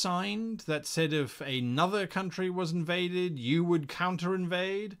treaty was signed that said if another country was invaded, you would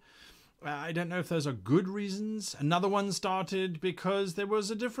counter-invade. I don't know if those are good reasons. Another one started because there was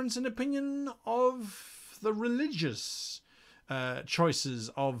a difference in opinion of the religious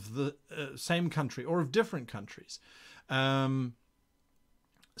choices of the same country or of different countries. So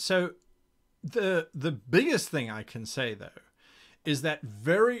the biggest thing I can say, though, is that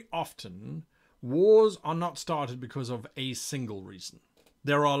very often wars are not started because of a single reason.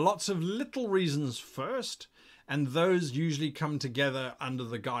 There are lots of little reasons first, and those usually come together under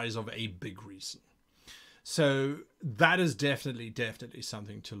the guise of a big reason. So that is definitely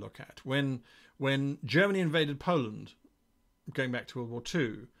something to look at. When Germany invaded Poland, going back to World War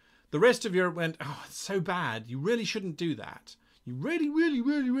II, the rest of Europe went, "Oh, it's so bad. You really shouldn't do that. You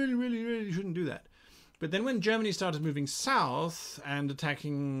really shouldn't do that." But then when Germany started moving south and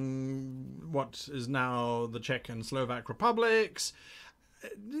attacking what is now the Czech and Slovak republics,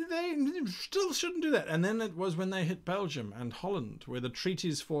 they still shouldn't do that. And then it was when they hit Belgium and Holland, where the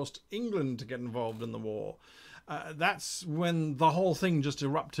treaties forced England to get involved in the war. That's when the whole thing just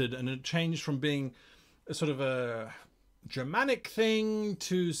erupted, and it changed from being a sort of a Germanic thing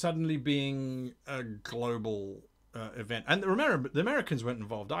to suddenly being a global event. And remember, the Americans weren't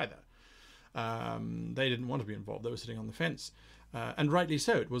involved either. They didn't want to be involved. They were sitting on the fence, and rightly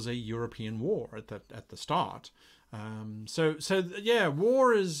so. It was a European war at the start. So yeah,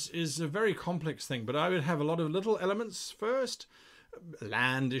 war is a very complex thing. But I would have a lot of little elements first: a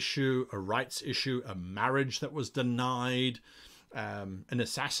land issue, a rights issue, a marriage that was denied, an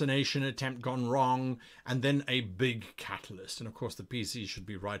assassination attempt gone wrong, and then a big catalyst. And of course, the PC should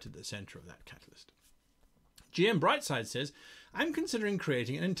be right at the center of that catalyst. GM Brightside says, "I'm considering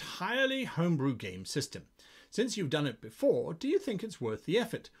creating an entirely homebrew game system. Since you've done it before, do you think it's worth the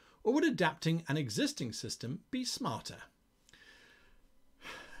effort? Or would adapting an existing system be smarter?"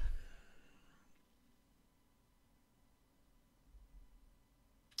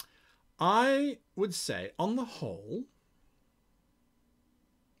 I would say, on the whole,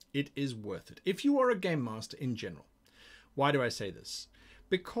 it is worth it. If you are a game master in general. Why do I say this?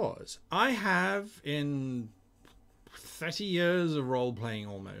 Because I have, in 30 years of role-playing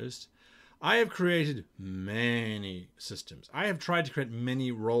almost, I have created many systems. I have tried to create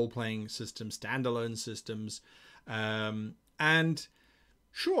many role-playing systems, standalone systems, and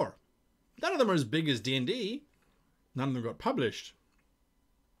sure, none of them are as big as D&D. None of them got published.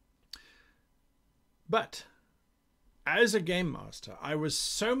 But as a game master, I was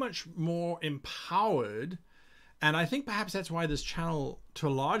so much more empowered, and I think perhaps that's why this channel, to a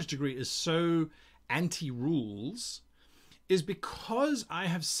large degree, is so anti-rules, is because I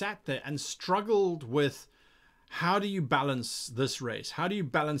have sat there and struggled with, how do you balance this race? How do you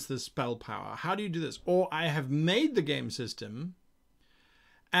balance this spell power? How do you do this? Or I have made the game system,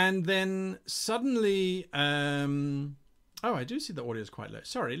 and then suddenly, oh, I do see the audio is quite low.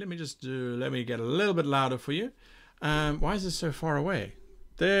 Sorry, let me get a little bit louder for you. Why is this so far away?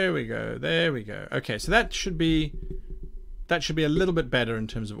 There we go. There we go. Okay, so that should be a little bit better in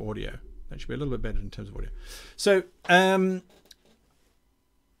terms of audio. That should be a little bit better in terms of audio. So,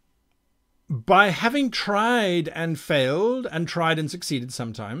 by having tried and failed and tried and succeeded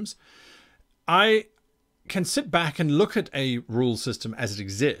sometimes, I can sit back and look at a rule system as it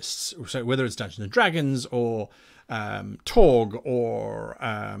exists. So whether it's Dungeons and Dragons or Torg or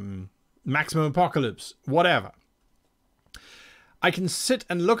Maximum Apocalypse, whatever. I can sit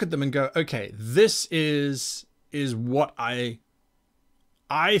and look at them and go, okay, this is what I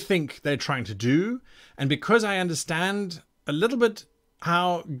think they're trying to do. And because I understand a little bit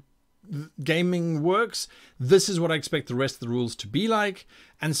how gaming works, this is what I expect the rest of the rules to be like.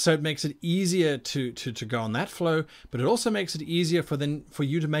 And so it makes it easier to go on that flow, but it also makes it easier for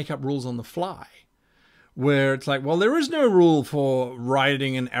you to make up rules on the fly. Where it's like, well, there is no rule for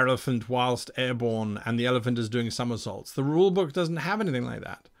riding an elephant whilst airborne and the elephant is doing somersaults. The rule book doesn't have anything like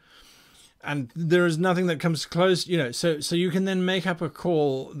that. And there is nothing that comes close, you know, so you can then make up a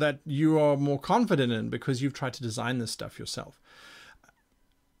call that you are more confident in because you've tried to design this stuff yourself.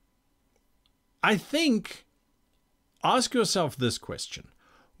 I think, ask yourself this question.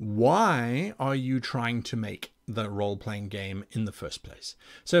 Why are you trying to make the role-playing game in the first place?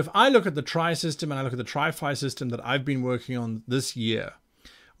 So if I look at the Tri system and I look at the Tri-Fi system that I've been working on this year,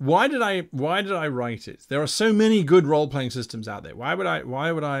 why did I write it? There are so many good role-playing systems out there. Why would I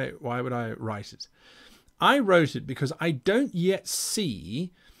write it? I wrote it because I don't yet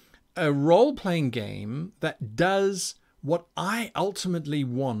see a role-playing game that does what I ultimately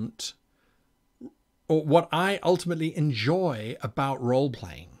want, or what I ultimately enjoy about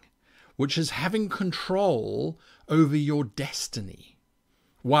role-playing, which is having control over your destiny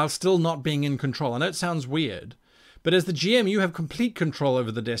while still not being in control. I know it sounds weird, but as the GM, you have complete control over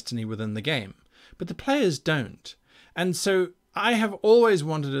the destiny within the game, but the players don't. And so I have always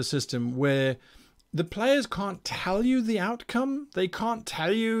wanted a system where the players can't tell you the outcome. They can't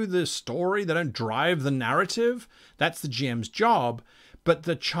tell you the story. They don't drive the narrative. That's the GM's job. But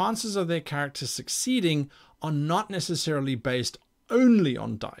the chances of their characters succeeding are not necessarily based only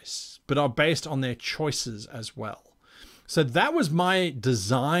on dice, but are based on their choices as well. So that was my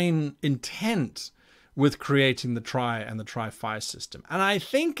design intent with creating the Try and the Try-Fi system. And I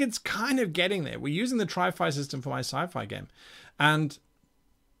think it's kind of getting there. We're using the Try-Fi system for my sci-fi game. And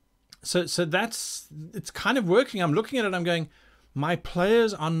so it's kind of working. I'm looking at it, I'm going, my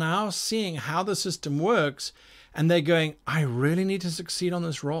players are now seeing how the system works, and they're going, I really need to succeed on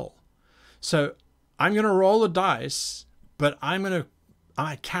this roll. So I'm going to roll the dice, but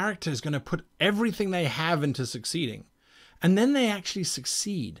my character is going to put everything they have into succeeding. And then they actually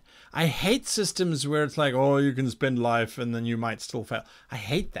succeed. I hate systems where it's like, oh, you can spend life and then you might still fail. I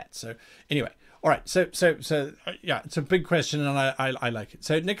hate that. So anyway, all right. So yeah, it's a big question, and I like it.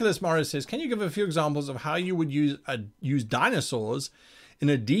 So Nicholas Morris says, can you give a few examples of how you would use dinosaurs in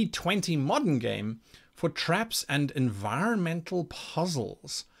a D20 modern game for traps and environmental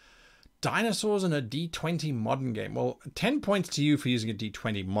puzzles? Dinosaurs in a D20 modern game. Well, 10 points to you for using a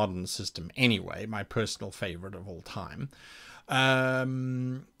D20 modern system anyway, my personal favorite of all time.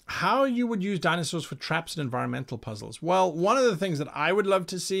 How you would use dinosaurs for traps and environmental puzzles? Well, one of the things that I would love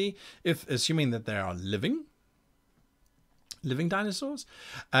to see, if assuming that they are living dinosaurs,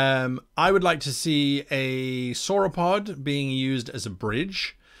 I would like to see a sauropod being used as a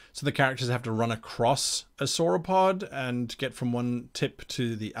bridge. So the characters have to run across a sauropod and get from one tip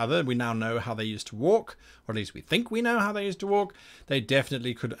to the other. We now know how they used to walk, or at least we think we know how they used to walk. They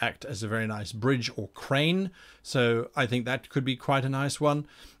definitely could act as a very nice bridge or crane. So I think that could be quite a nice one.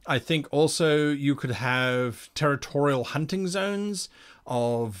 I think also you could have territorial hunting zones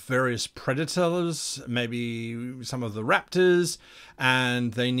of various predators, maybe some of the raptors,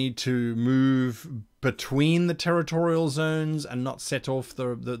 and they need to move between the territorial zones and not set off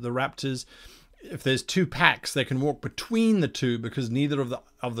the raptors. If there's two packs, they can walk between the two because neither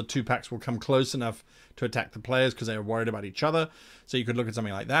of the two packs will come close enough to attack the players because they're worried about each other. So you could look at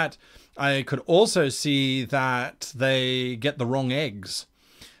something like that. I could also see that they get the wrong eggs.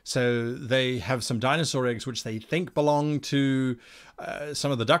 So they have some dinosaur eggs which they think belong to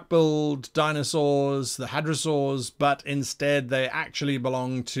some of the duck-billed dinosaurs, the hadrosaurs, but instead they actually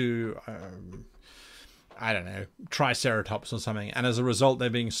belong to, I don't know, Triceratops or something. And as a result, they're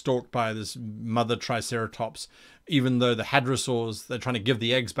being stalked by this mother Triceratops, even though the hadrosaurs, they're trying to give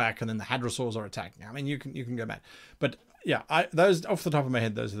the eggs back and then the hadrosaurs are attacking. I mean, you can go mad. But yeah, those off the top of my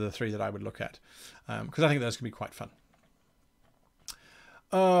head, those are the three that I would look at because I think those can be quite fun.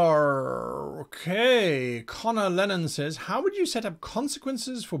 Okay, Connor Lennon says, how would you set up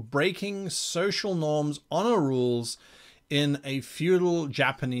consequences for breaking social norms, honor rules in a feudal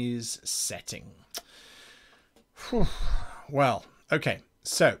Japanese setting? Whew. Well, okay,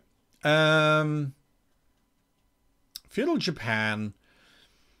 so feudal Japan,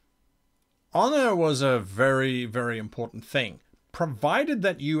 honor was a very, very important thing, provided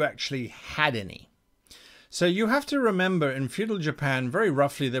that you actually had any. So you have to remember, in feudal Japan, very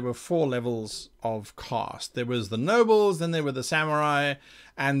roughly, there were 4 levels of caste. There was the nobles, then there were the samurai,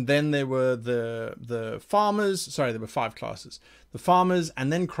 and then there were the farmers. Sorry, there were 5 classes. The farmers,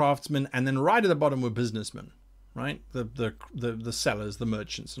 and then craftsmen, and then right at the bottom were businessmen, right? The sellers, the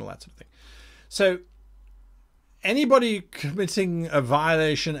merchants, and all that sort of thing. So anybody committing a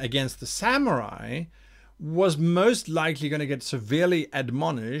violation against the samurai was most likely going to get severely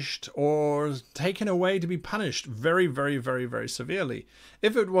admonished or taken away to be punished very, very, very, very severely.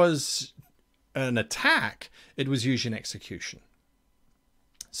 If it was an attack, it was usually an execution.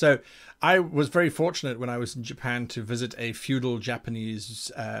 So I was very fortunate when I was in Japan to visit a feudal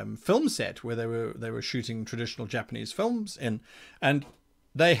Japanese film set where they were shooting traditional Japanese films in, and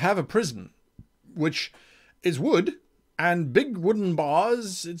they have a prison which is wood and big wooden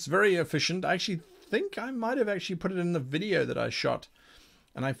bars. It's very efficient. I actually think I might have actually put it in the video that I shot,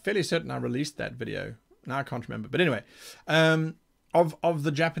 and I'm fairly certain I released that video. Now I can't remember, but anyway, of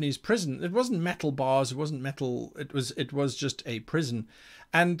the Japanese prison, it wasn't metal bars, it wasn't metal, it was just a prison,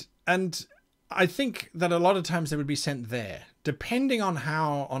 and I think that a lot of times they would be sent there, depending on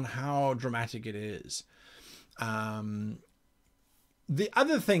how dramatic it is. The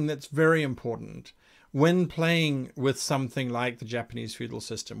other thing that's very important when playing with something like the Japanese feudal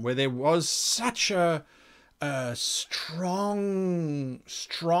system, where there was such a strong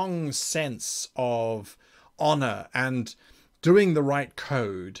sense of honor and doing the right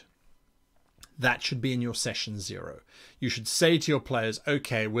code. That should be in your session 0. You should say to your players,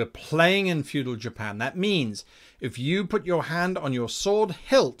 okay, we're playing in feudal Japan. That means if you put your hand on your sword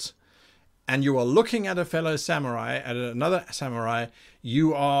hilt and you are looking at a fellow samurai, at another samurai,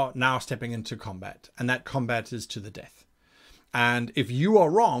 you are now stepping into combat. And that combat is to the death. And if you are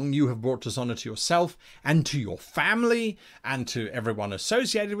wrong, you have brought dishonor to yourself and to your family and to everyone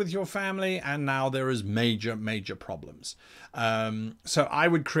associated with your family. And now there is major problems. So I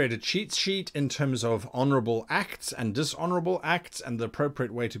would create a cheat sheet in terms of honorable acts and dishonorable acts and the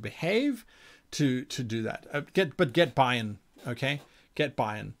appropriate way to behave to do that. Get buy-in, okay? Get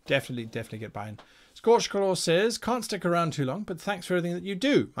buy-in. Definitely get buy-in. Scorched Claw says, can't stick around too long, but thanks for everything that you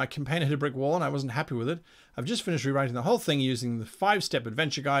do. My campaign hit a brick wall and I wasn't happy with it. I've just finished rewriting the whole thing using the 5-step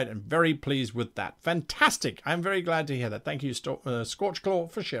adventure guide and very pleased with that. Fantastic. I'm very glad to hear that. Thank you, Scorched Claw,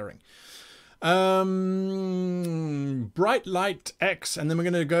 for sharing. Bright Light X, and then we're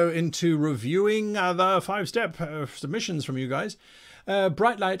going to go into reviewing the 5-step submissions from you guys.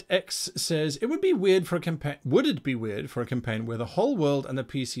 Bright Light X says, it would be weird for a campaign. Would it be weird for a campaign where the whole world and the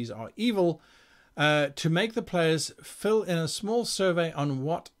PCs are evil, to make the players fill in a small survey on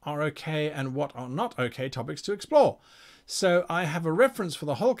what are okay and what are not okay topics to explore? So I have a reference for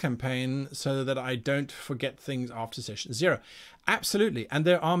the whole campaign so that I don't forget things after session 0. Absolutely. And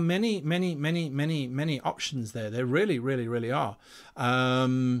there are many options there. There really are.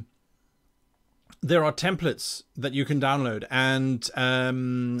 There are templates that you can download, and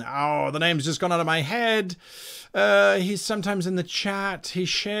the name's just gone out of my head. He's sometimes in the chat. He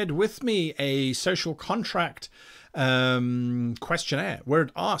shared with me a social contract questionnaire where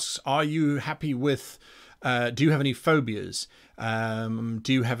it asks, are you happy with, do you have any phobias?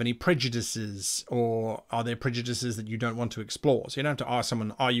 Do you have any prejudices, or are there prejudices that you don't want to explore? So you don't have to ask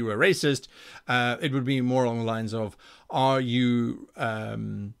someone, are you a racist? It would be more along the lines of, are you...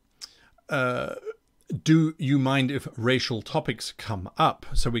 do you mind if racial topics come up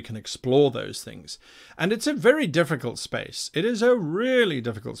so we can explore those things? And it's a very difficult space. It is a really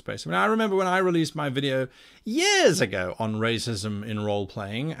difficult space. I mean, I remember when I released my video years ago on racism in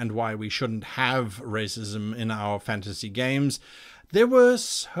role-playing and why we shouldn't have racism in our fantasy games. There were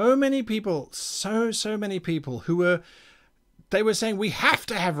so many people, so many people who were... They were saying we have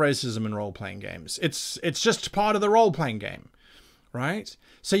to have racism in role-playing games. It's just part of the role-playing game. Right?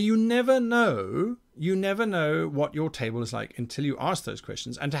 So you never know what your table is like until you ask those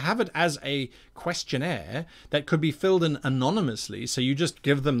questions. And to have it as a questionnaire that could be filled in anonymously, so you just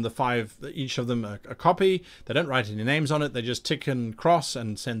give them each of them a copy. They don't write any names on it. They just tick and cross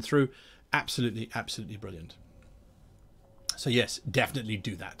and send through. Absolutely brilliant. So yes, definitely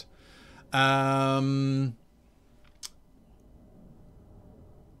do that.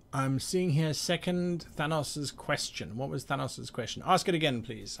 I'm seeing here second Thanos's question. What was Thanos's question? Ask it again,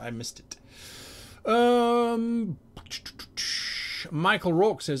 please. I missed it. Michael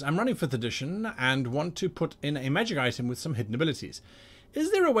Rourke says, I'm running 5th edition and want to put in a magic item with some hidden abilities.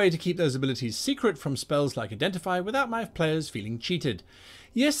 Is there a way to keep those abilities secret from spells like Identify without my players feeling cheated?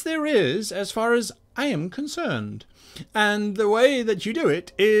 Yes, there is, as far as I am concerned. And the way that you do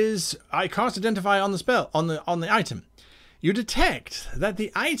it is I cast Identify on the spell, on the item. You detect that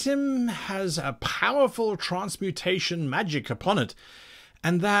the item has a powerful transmutation magic upon it,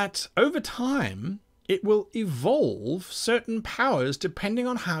 and that over time it will evolve certain powers depending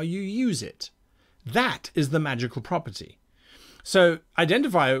on how you use it. That is the magical property. So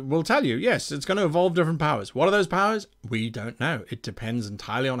Identify will tell you, yes, it's going to evolve different powers. What are those powers? We don't know. It depends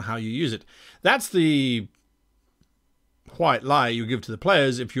entirely on how you use it. That's the white lie you give to the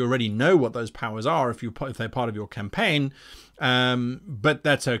players if you already know what those powers are, if they're part of your campaign, but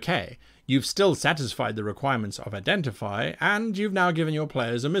that's okay. You've still satisfied the requirements of Identify, and you've now given your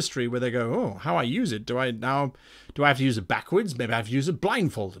players a mystery where they go, oh, how I use it? Do I have to use it backwards? Maybe I have to use it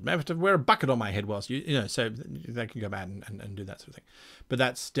blindfolded. Maybe I have to wear a bucket on my head whilst so they can go back and do that sort of thing. But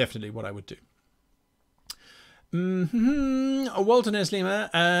that's definitely what I would do. Walter Neslima,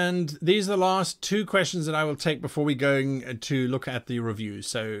 and these are the last 2 questions that I will take before we go to look at the reviews.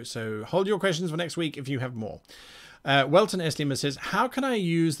 So hold your questions for next week if you have more. Welton Eslima says, how can I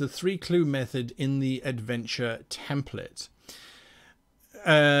use the 3-clue method in the adventure template?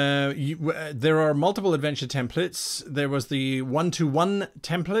 There are multiple adventure templates. There was the 1-to-1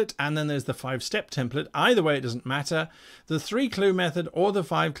 template, and then there's the 5-step template. Either way, it doesn't matter. The 3-clue method or the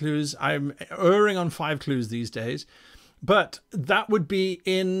 5 clues, I'm erring on 5 clues these days, but that would be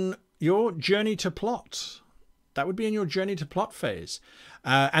in your journey to plot. That would be in your journey to plot phase.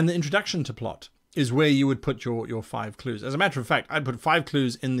 And the introduction to plot is where you would put your 5 clues. As a matter of fact, I'd put 5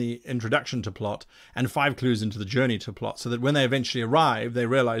 clues in the introduction to plot and 5 clues into the journey to plot, so that when they eventually arrive, they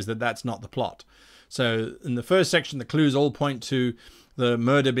realize that that's not the plot. So in the first section, the clues all point to the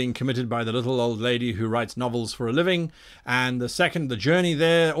murder being committed by the little old lady who writes novels for a living. And the second, the journey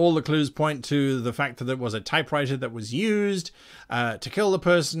there, all the clues point to the fact that there was a typewriter that was used to kill the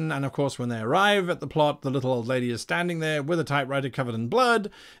person. And of course, when they arrive at the plot, the little old lady is standing there with a typewriter covered in blood.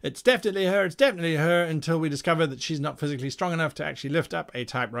 It's definitely her, until we discover that she's not physically strong enough to actually lift up a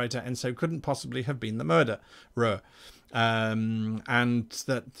typewriter, and so couldn't possibly have been the murderer. And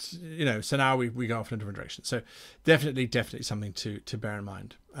that, you know, so now we go off in a different direction. So definitely something to bear in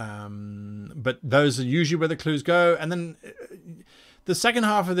mind. But those are usually where the clues go. And then the second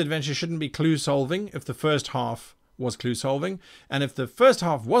half of the adventure shouldn't be clue solving if the first half was clue solving. And if the first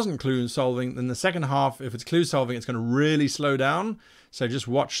half wasn't clue solving, then the second half, if it's clue solving, it's going to really slow down. So just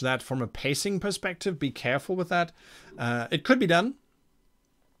watch that from a pacing perspective. Be careful with that. It could be done.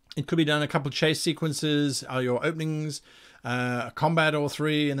 It could be done a couple of chase sequences, your openings, a combat or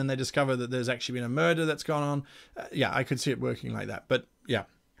 3, and then they discover that there's actually been a murder that's gone on. Yeah, I could see it working like that. But yeah.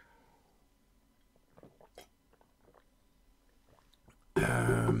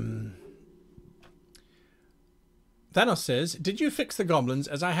 Thanos says, did you fix the goblins,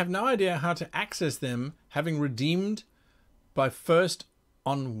 as I have no idea how to access them, having redeemed by first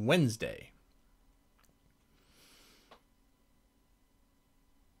on Wednesday?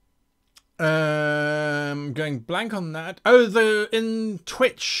 Going blank on that. Oh, in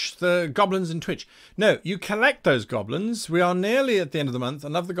Twitch, the goblins in Twitch. No, you collect those goblins. We are nearly at the end of the month.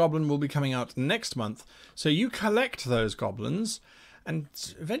 Another goblin will be coming out next month. So you collect those goblins, and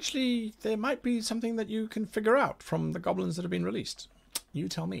eventually there might be something that you can figure out from the goblins that have been released. You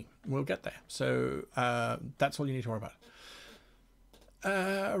tell me. We'll get there. So that's all you need to worry about.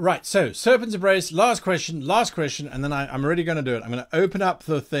 Right, so Serpent's Embrace, last question, and then I'm already going to do it. I'm going to open up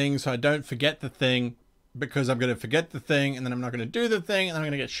the thing so I don't forget the thing, because I'm going to forget the thing, and then I'm not going to do the thing, and then I'm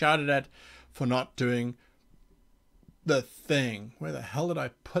going to get shouted at for not doing the thing. Where the hell did I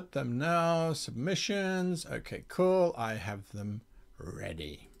put them now? Submissions. Okay, cool. I have them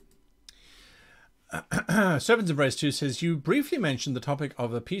ready. Serpent's Embrace 2 says, you briefly mentioned the topic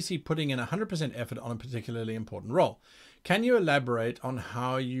of the PC putting in 100% effort on a particularly important role. Can you elaborate on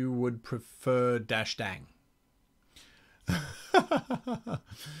how you would prefer dash dang?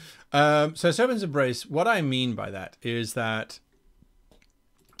 So Serpent's Embrace, what I mean by that is that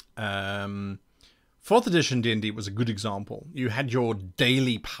 4th edition D&D was a good example. You had your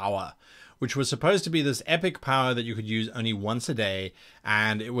daily power, which was supposed to be this epic power that you could use only once a day,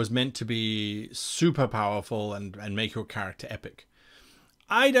 and it was meant to be super powerful and make your character epic.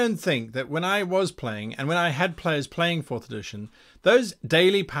 I don't think that when I was playing, and when I had players playing 4th edition, those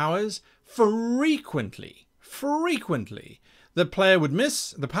daily powers frequently, the player would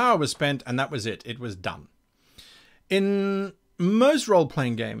miss, the power was spent, and that was it. It was done. In most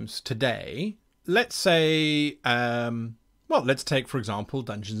role-playing games today, let's say, well, let's take, for example,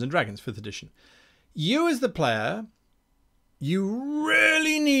 Dungeons & Dragons 5th edition. You as the player, you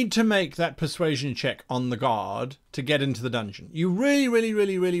really need to make that persuasion check on the guard to get into the dungeon. You really need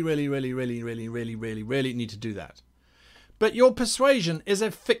to do that. But your persuasion is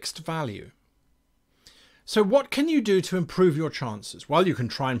a fixed value. So what can you do to improve your chances? Well, you can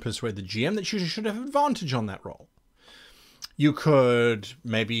try and persuade the GM that you should have advantage on that roll. You could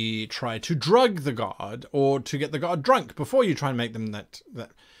maybe try to drug the guard, or to get the guard drunk before you try and make them that.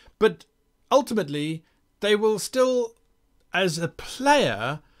 But ultimately, they will still, as a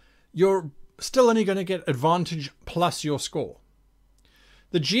player, you're still only going to get advantage plus your score.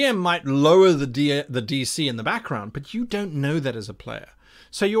 The GM might lower the DC in the background, but you don't know that as a player.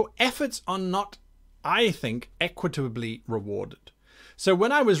 So your efforts are not, I think, equitably rewarded. So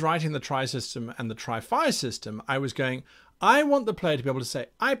when I was writing the try system and the try fire system, I was going, I want the player to be able to say,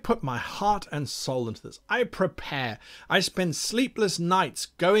 I put my heart and soul into this. I prepare. I spend sleepless nights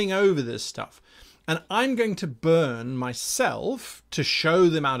going over this stuff. And I'm going to burn myself to show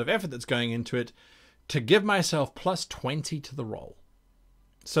the amount of effort that's going into it, to give myself plus 20 to the roll.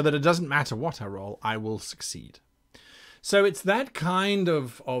 So that it doesn't matter what I roll, I will succeed. So it's that kind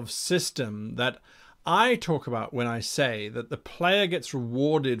of system that I talk about when I say that the player gets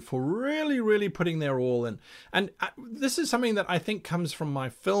rewarded for really putting their all in. And this is something that I think comes from my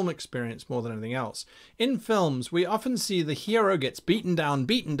film experience more than anything else. In films, we often see the hero gets beaten down,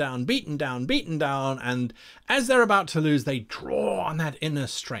 and as they're about to lose, they draw on that inner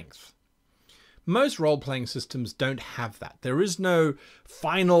strength. Most role-playing systems don't have that. There is no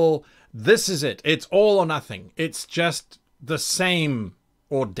final, this is it. It's all or nothing. It's just the same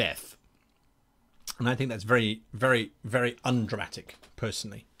or death. And I think that's very, very, very undramatic,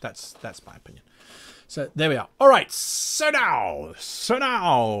 personally. That's my opinion. So there we are. All right. So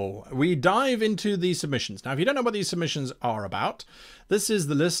now we dive into the submissions. Now, if you don't know what these submissions are about, this is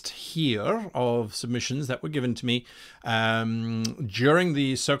the list here of submissions that were given to me during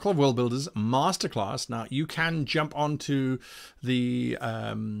the Circle of World Builders Masterclass. Now, you can jump onto the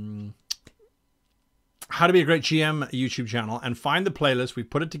How to Be a Great GM YouTube channel and find the playlist. We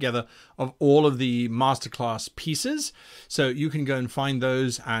put it together of all of the masterclass pieces. So you can go and find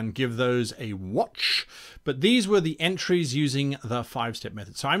those and give those a watch. But these were the entries using the 5-step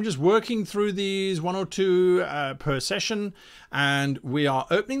method. So I'm just working through these 1 or 2 per session, and we are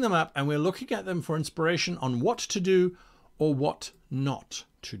opening them up and we're looking at them for inspiration on what to do or what not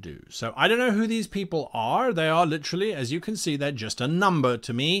to do. So I don't know who these people are. They are literally, as you can see, they're just a number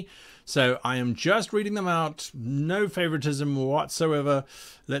to me. So I am just reading them out. No favoritism whatsoever.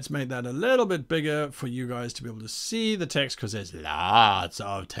 Let's make that a little bit bigger for you guys to be able to see the text, because there's lots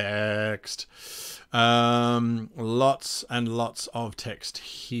of text. Lots and lots of text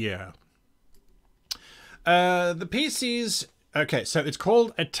here. The PCs. Okay, so it's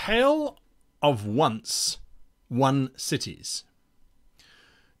called A Tale of Once One Cities.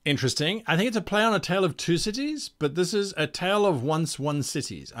 Interesting. I think it's a play on A Tale of Two Cities, but this is A Tale of Once One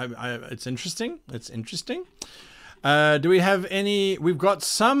Cities. It's interesting. It's interesting. Do we have any? We've got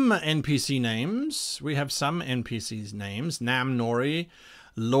some NPC names. We have some NPCs names. Nam Nori,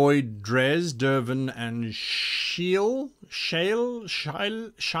 Lloyd Drez, Dervin, and Sheely.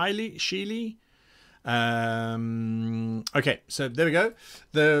 Okay, so there we go.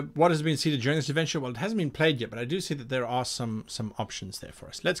 What has been seeded during this adventure? Well, it hasn't been played yet, but I do see that there are some options there for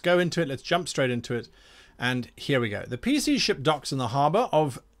us. Let's go into it. Let's jump straight into it. And here we go. The PC ship docks in the harbour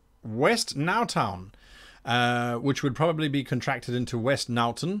of West Nowtown, which would probably be contracted into West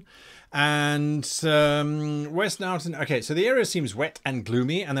Nowton. And West Nowton. Okay, so the area seems wet and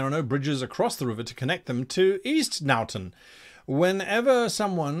gloomy, and there are no bridges across the river to connect them to East Nowton. Whenever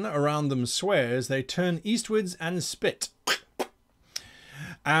someone around them swears, they turn eastwards and spit.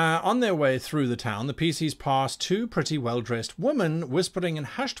 On their way through the town, the PCs pass 2 pretty well-dressed women whispering in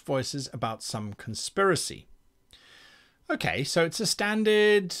hushed voices about some conspiracy. Okay, so it's a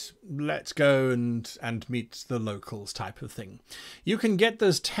standard let's go and meet the locals type of thing. You can get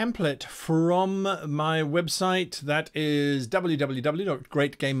this template from my website. That is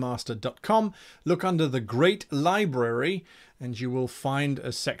www.greatgamemaster.com. Look under the Great Library and you will find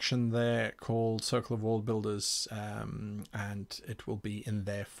a section there called Circle of World Builders, and it will be in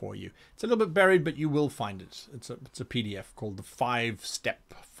there for you. It's a little bit buried, but you will find it. It's a PDF called the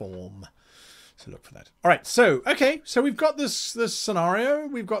 5-step form. So look for that. All right, so okay, so we've got this scenario.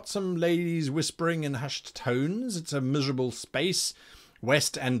 We've got some ladies whispering in hushed tones. It's a miserable space.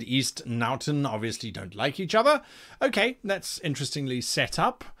 West and East Nowton obviously don't like each other. Okay, that's interestingly set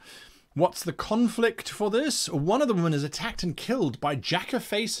up. What's the conflict for this? One of the women is attacked and killed by Jack of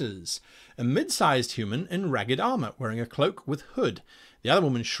Faces, a mid-sized human in ragged armor wearing a cloak with hood. The other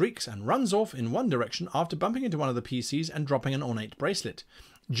woman shrieks and runs off in one direction after bumping into one of the PCs and dropping an ornate bracelet.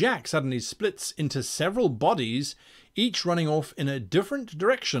 Jack suddenly splits into several bodies, each running off in a different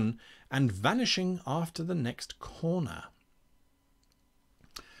direction and vanishing after the next corner.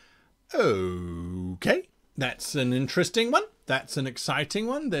 Okay, that's an interesting one. That's an exciting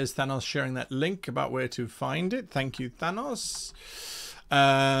one. There's Thanos sharing that link about where to find it. Thank you, Thanos.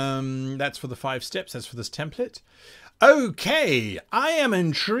 That's for the 5 steps. That's for this template. Okay, I am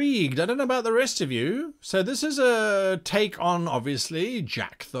intrigued. I don't know about the rest of you. So this is a take on, obviously,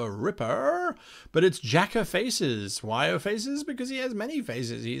 Jack the Ripper, but it's Jack of Faces. Why of Faces? Because he has many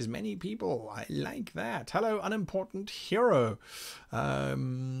faces. He has many people. I like that. Hello, unimportant hero.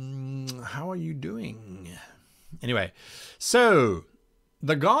 How are you doing? Anyway, so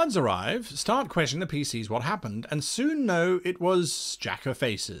the guards arrive, start questioning the PCs what happened, and soon know it was Jack of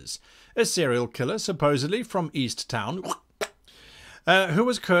Faces, a serial killer supposedly from East Town, who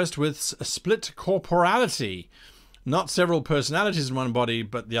was cursed with a split corporality. Not several personalities in one body,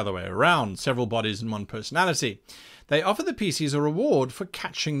 but the other way around, several bodies in one personality. They offer the PCs a reward for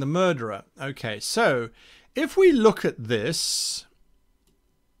catching the murderer. Okay, so if we look at this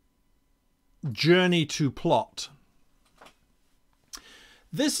journey to plot,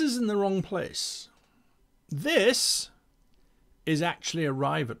 this is in the wrong place. This is actually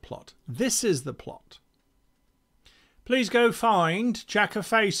arrive at plot. This is the plot. Please go find Jack of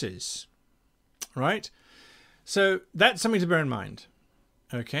Faces. Right? So that's something to bear in mind.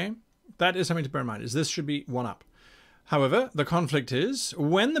 Okay? that is something to bear in mind, is this should be one up. However, the conflict is,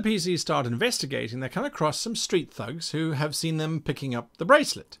 when the PCs start investigating, they come across some street thugs who have seen them picking up the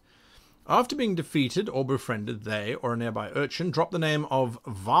bracelet. After being defeated or befriended, they, or a nearby urchin, drop the name of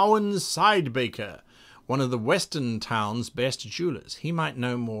Vaughan Sidebaker, one of the western town's best jewelers. He might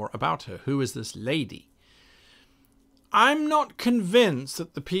know more about her. Who is this lady? I'm not convinced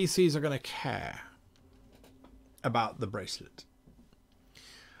that the PCs are going to care about the bracelet.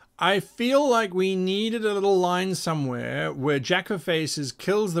 I feel like we needed a little line somewhere where Jack of Faces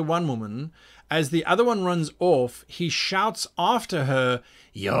kills the one woman. As the other one runs off, he shouts after her,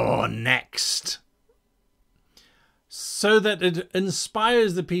 "You're next." So that it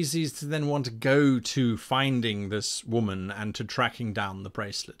inspires the PCs to then want to go to finding this woman and to tracking down the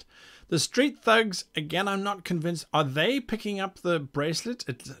bracelet. The street thugs, again, I'm not convinced. Are they picking up the bracelet?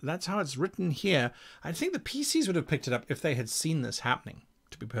 That's how it's written here. I think the PCs would have picked it up if they had seen this happening,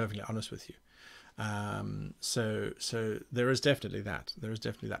 to be perfectly honest with you. So there is definitely that. There is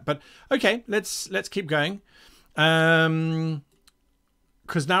definitely that. But okay, let's keep going. Because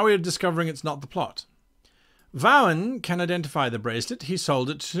now we're discovering it's not the plot. Vaughan can identify the bracelet. He sold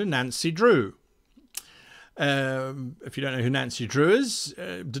it to Nancy Drew. If you don't know who Nancy Drew is,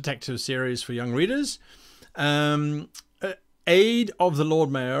 detective series for young readers. Aide of the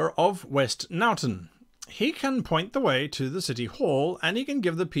Lord Mayor of West Naughton. He can point the way to the City Hall, and he can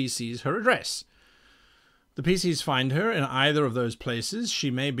give the PCs her address. The PCs find her in either of those places.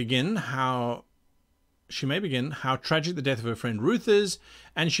 She may begin how tragic the death of her friend Ruth is,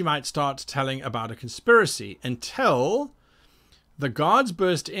 and she might start telling about a conspiracy until the guards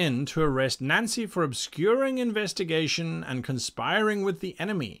burst in to arrest Nancy for obscuring investigation and conspiring with the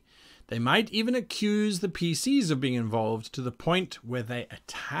enemy. They might even accuse the PCs of being involved to the point where they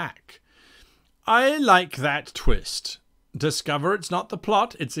attack. I like that twist. Discover it's not the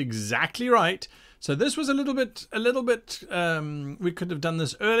plot. It's exactly right. So this was a little bit, we could have done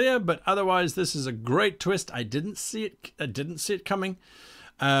this earlier, but otherwise this is a great twist. I didn't see it coming.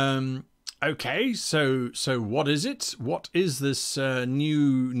 Okay, so what is it? What is this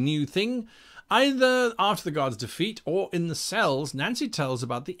new thing? Either after the guards' defeat or in the cells, Nancy tells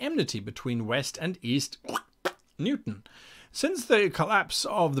about the enmity between West and East Newton. Since the collapse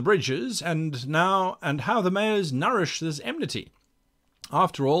of the bridges and how the mayors nourish this enmity.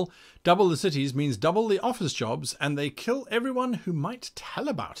 After all, double the cities means double the office jobs, and they kill everyone who might tell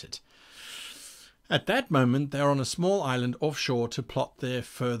about it. At that moment, they are on a small island offshore to plot their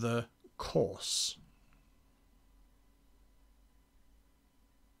further course.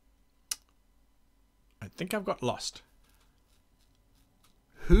 I think I've got lost.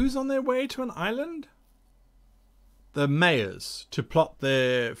 Who's on their way to an island? The mayors, to plot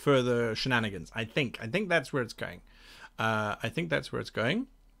their further shenanigans. I think that's where it's going.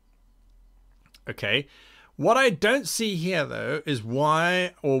 Okay. What I don't see here, though, is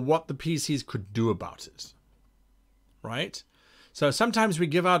why or what the PCs could do about it. Right? So sometimes we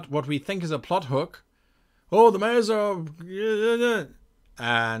give out what we think is a plot hook. Oh, the mayors are...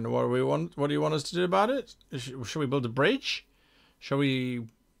 And what do we want? What do you want us to do about it? Shall we build a bridge? Shall we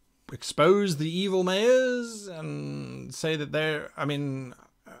expose the evil mayors and say that they're... I mean...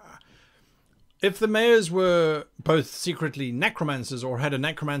 If the mayors were both secretly necromancers or had a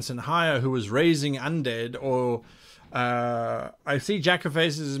necromancer in hire who was raising undead, or I see Jack of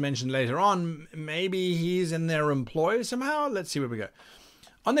Faces is mentioned later on, maybe he's in their employ somehow. Let's see where we go.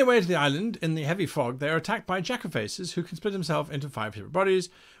 On their way to the island in the heavy fog, they are attacked by Jack of Faces, who can split himself into 5 separate bodies,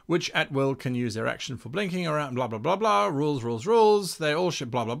 which at will can use their action for blinking around, blah, blah, blah, blah, rules, rules, rules. They all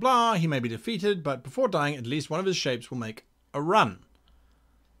ship blah, blah, blah. He may be defeated, but before dying, at least one of his shapes will make a run.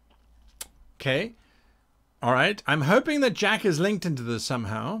 Okay. All right. I'm hoping that Jack is linked into this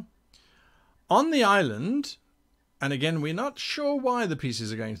somehow. On the island, and again, we're not sure why the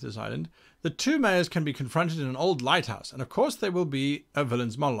PCs are going to this island, the 2 mayors can be confronted in an old lighthouse, and of course there will be a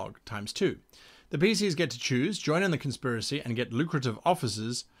villain's monologue ×2. The PCs get to choose, join in the conspiracy, and get lucrative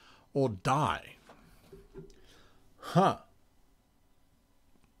offices, or die. Huh.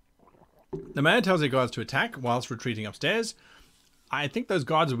 The mayor tells their guards to attack whilst retreating upstairs. I think those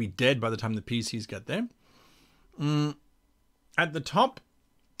guards will be dead by the time the PCs get there. At the top,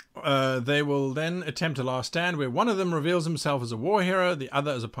 they will then attempt a last stand where one of them reveals himself as a war hero, the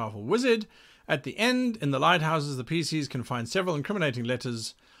other as a powerful wizard. At the end, in the lighthouses, the PCs can find several incriminating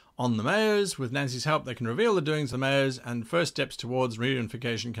letters on the mayors. With Nancy's help, they can reveal the doings of the mayors, and first steps towards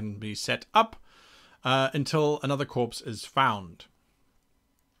reunification can be set up until another corpse is found.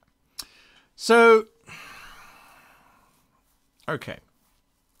 So... okay.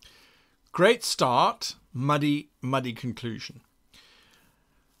 Great start, muddy conclusion.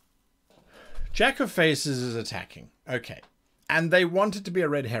 Jack of Faces is attacking. Okay. And they want it to be a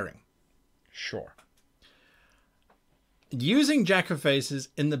red herring. Sure. Using Jack of Faces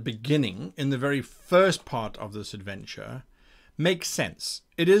in the beginning, in the very first part of this adventure, makes sense.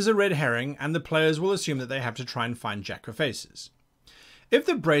 It is a red herring, and the players will assume that they have to try and find Jack of Faces. If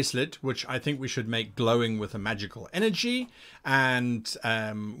the bracelet, which I think we should make glowing with a magical energy, and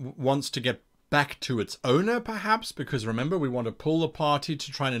wants to get back to its owner, perhaps, because remember, we want to pull the party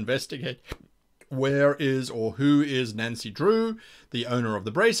to try and investigate where is or who is Nancy Drew, the owner of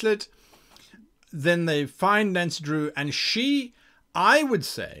the bracelet. Then they find Nancy Drew, and she, I would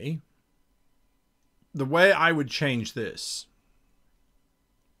say, the way I would change this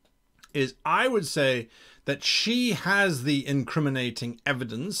is I would say that she has the incriminating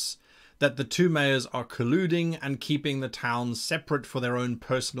evidence that the two mayors are colluding and keeping the town separate for their own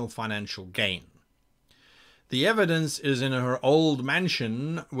personal financial gain. The evidence is in her old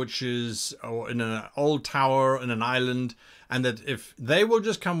mansion, which is in an old tower in an island, and that if they will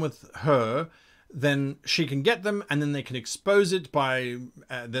just come with her, then she can get them, and then they can expose it by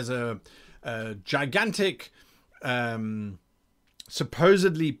there's a gigantic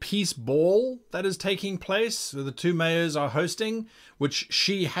supposedly peace ball that is taking place, so the two mayors are hosting, which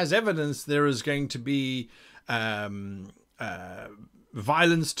she has evidence there is going to be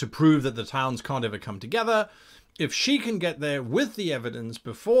violence to prove that the towns can't ever come together. If she can get there with the evidence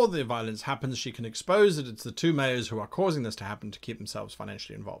before the violence happens, she can expose that it's the two mayors who are causing this to happen to keep themselves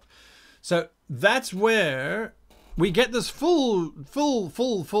financially involved. So that's where we get this full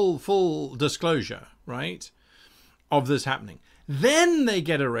disclosure, right, of this happening. Then they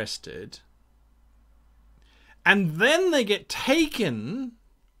get arrested, and then they get taken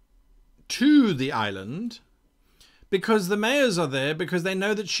to the island because the mayors are there, because they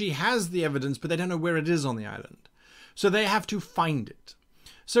know that she has the evidence, but they don't know where it is on the island. So they have to find it.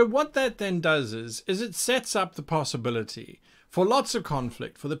 So what that then does is it sets up the possibility for lots of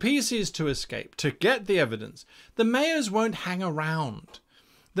conflict, for the PCs to escape, to get the evidence. The mayors won't hang around.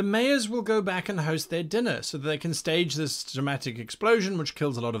 The mayors will go back and host their dinner so that they can stage this dramatic explosion which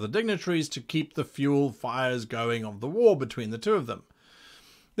kills a lot of the dignitaries to keep the fuel fires going of the war between the two of them.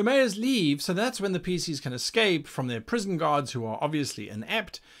 The mayors leave, so that's when the PCs can escape from their prison guards, who are obviously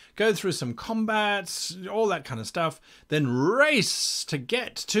inept, go through some combats, all that kind of stuff, then race to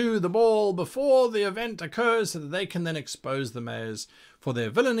get to the ball before the event occurs so that they can then expose the mayors for their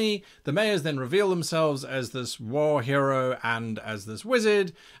villainy. The mayors then reveal themselves as this war hero and as this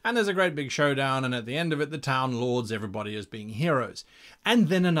wizard, and there's a great big showdown, and at the end of it, the town lauds everybody as being heroes. And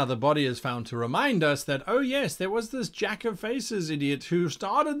then another body is found to remind us that, oh yes, there was this Jack of Faces idiot who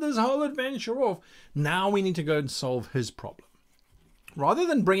started this whole adventure off. Now we need to go and solve his problem. Rather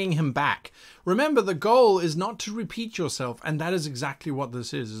than bringing him back, remember the goal is not to repeat yourself, and that is exactly what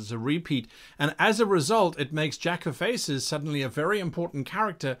this is. It's a repeat, and as a result, it makes Jack of Faces suddenly a very important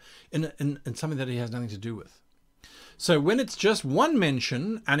character in something that he has nothing to do with. So when it's just one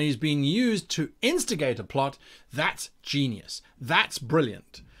mention and he's being used to instigate a plot, that's genius. That's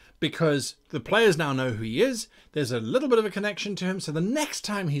brilliant. Because the players now know who he is, there's a little bit of a connection to him, so the next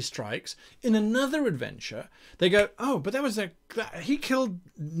time he strikes, in another adventure, they go, oh, but he killed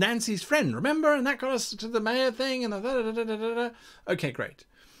Nancy's friend, remember? And that got us to the mayor thing, and okay, great.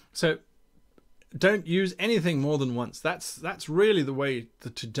 So don't use anything more than once. That's really the way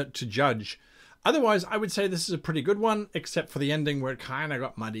to judge. Otherwise, I would say this is a pretty good one, except for the ending where it kind of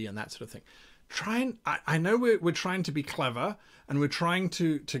got muddy and that sort of thing. I know we're trying to be clever, and we're trying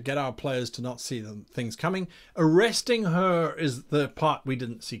to get our players to not see the things coming. Arresting her is the part we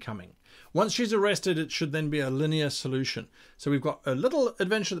didn't see coming. Once she's arrested, it should then be a linear solution. So we've got a little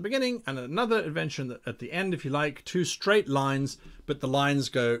adventure at the beginning and another adventure at the end, if you like, two straight lines, but the lines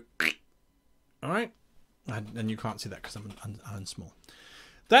go, all right? And you can't see that because I'm small.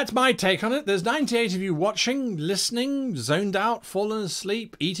 That's my take on it. There's 98 of you watching, listening, zoned out, fallen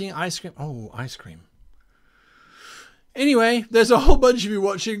asleep, eating ice cream. Oh, ice cream. Anyway, there's a whole bunch of you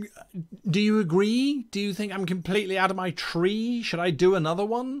watching. Do you agree? Do you think I'm completely out of my tree? Should I do another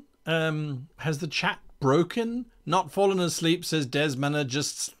one? Has the chat broken? Not fallen asleep, says Desmana,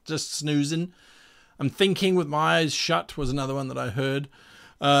 just snoozing. I'm thinking with my eyes shut was another one that I heard.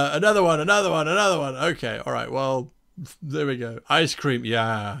 Another one. Okay, all right, well, there we go. Ice cream.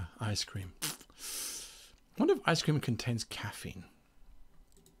 Yeah, ice cream. I wonder if ice cream contains caffeine.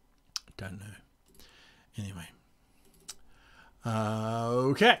 Don't know. Anyway.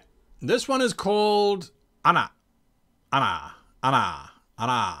 Okay. This one is called Anna. Anna.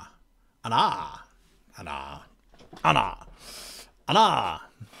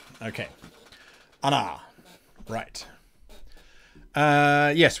 Okay. Anna. Right.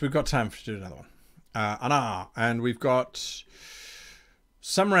 Yes, we've got time to do another one. Anna, and we've got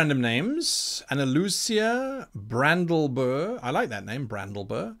some random names. Analucia, Brandlebur. I like that name,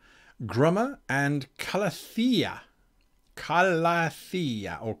 Brandlebur. Grummer and Calathea.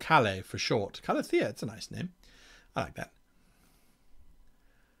 Calathea, or Calais for short. Calathea, it's a nice name. I like that.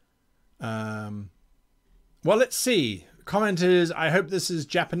 Well, let's see. Comment is, I hope this is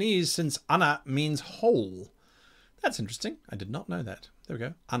Japanese since Anna means whole. That's interesting. I did not know that. There we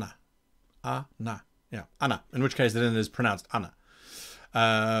go. Anna. Anna. Yeah, Anna. In which case, then it is pronounced Anna.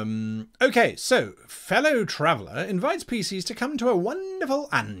 Okay, so fellow traveller invites PCs to come to a wonderful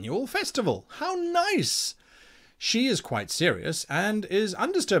annual festival. How nice! She is quite serious and is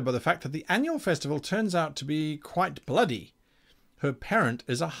undisturbed by the fact that the annual festival turns out to be quite bloody. Her parent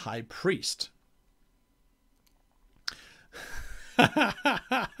is a high priest.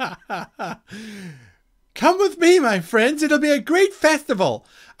 Come with me, my friends. It'll be a great festival.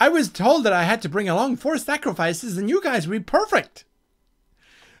 I was told that I had to bring along 4 sacrifices and you guys will be perfect.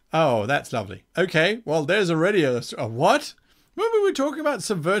 Oh, that's lovely. Okay, well, there's already a what? Remember we were talking about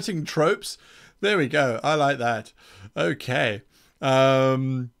subverting tropes? There we go. I like that. Okay.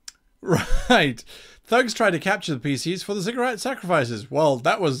 Right. Thugs try to capture the PCs for the ziggurat sacrifices. Well,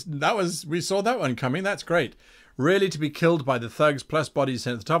 we saw that one coming. That's great. Really to be killed by the thugs plus bodies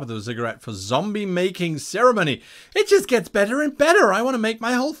sent to the top of the ziggurat for zombie making ceremony. It just gets better and better. I want to make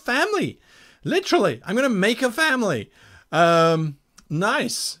my whole family. Literally, I'm going to make a family.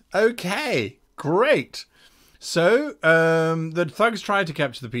 Nice. Okay, great. So, the thugs try to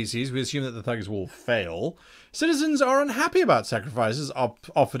capture the PCs. We assume that the thugs will fail. Citizens are unhappy about sacrifices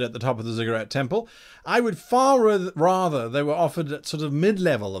offered at the top of the ziggurat temple. I would far rather they were offered at sort of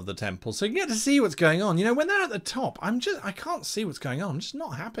mid-level of the temple, so you get to see what's going on. You know, when they're at the top, I can't see what's going on. I'm just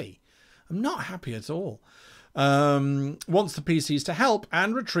not happy. I'm not happy at all. Wants the PCs to help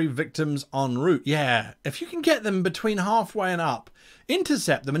and retrieve victims en route. Yeah, if you can get them between halfway and up,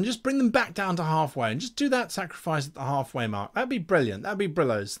 intercept them and just bring them back down to halfway and just do that sacrifice at the halfway mark. That'd be brilliant. That'd be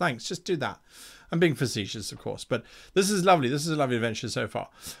brillos. Thanks. Just do that. I'm being facetious, of course, but this is lovely. This is a lovely adventure so far.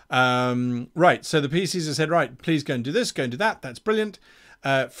 Right, so the PCs have said, right, please go and do this, go and do that. That's brilliant.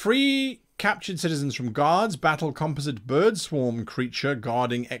 Free captured citizens from guards, battle composite bird swarm creature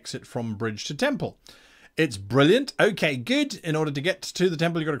guarding exit from bridge to temple. It's brilliant. Okay, good. In order to get to the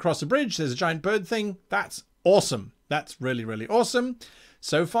temple, you've got to cross the bridge. There's a giant bird thing. That's awesome. That's really, really awesome.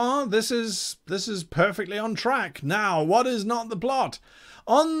 So far, this is perfectly on track. Now, what is not the plot?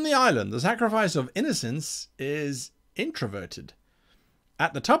 On the island, the sacrifice of innocence is introverted.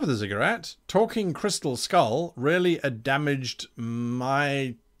 At the top of the ziggurat, talking crystal skull, really a damaged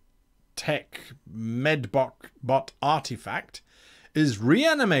my tech medbot artifact, is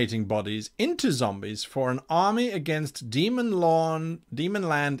reanimating bodies into zombies for an army against Demon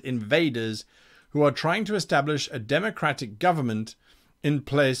Land invaders who are trying to establish a democratic government in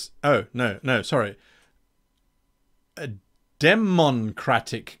place. Oh, no, sorry. A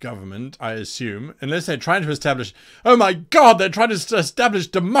democratic government, I assume, unless they're trying to establish... Oh my God, they're trying to establish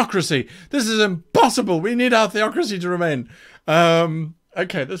democracy. This is impossible. We need our theocracy to remain.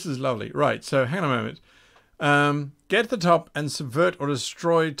 Okay, this is lovely. Right, so hang on a moment. Get to the top and subvert or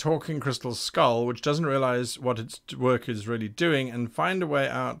destroy Talking Crystal Skull, which doesn't realize what its work is really doing, and fight way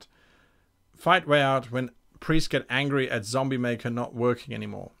out when priests get angry at Zombie Maker not working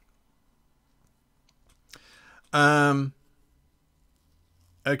anymore.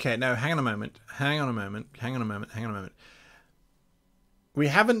 Okay, no, hang on a moment. We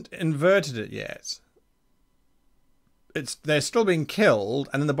haven't inverted it yet. They're still being killed,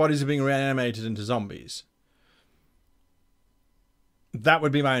 and then the bodies are being reanimated into zombies. That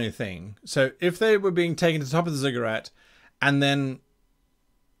would be my only thing. So if they were being taken to the top of the ziggurat and then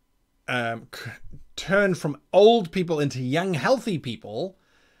turned from old people into young, healthy people,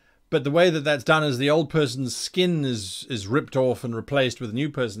 but the way that that's done is the old person's skin is ripped off and replaced with a new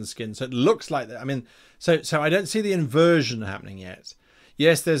person's skin. So it looks like that. I mean, so I don't see the inversion happening yet.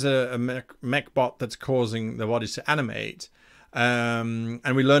 Yes, there's a mech bot that's causing the bodies to animate.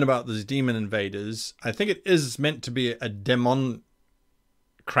 And we learn about these demon invaders. I think it is meant to be a democratic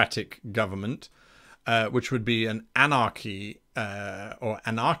government, which would be an anarchy or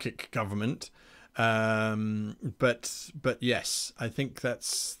anarchic government. But yes, I think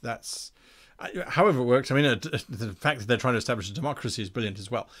that's however it works. I mean, the fact that they're trying to establish a democracy is brilliant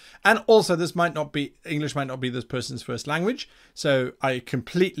as well. And also, English might not be this person's first language, so I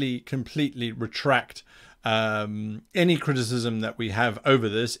completely retract any criticism that we have over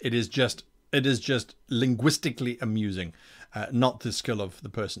this. It is just linguistically amusing, not the skill of the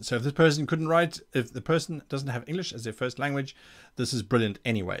person. So if this person couldn't write, if the person doesn't have English as their first language, this is brilliant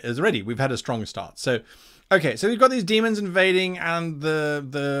anyway. Already we've had a strong start. So okay, so we've got these demons invading, and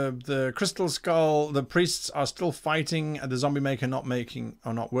the Crystal Skull, the priests are still fighting, and the zombie maker not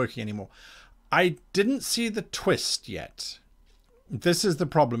working anymore. I didn't see the twist yet. This is the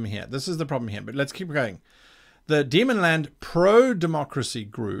problem here. But let's keep going. The Demonland pro-democracy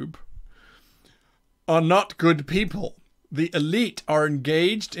group are not good people. The elite are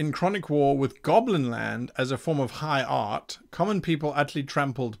engaged in chronic war with Goblinland as a form of high art. Common people utterly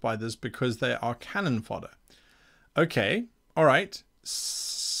trampled by this because they are cannon fodder. Okay, all right.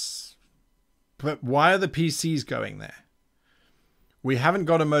 But why are the PCs going there? We haven't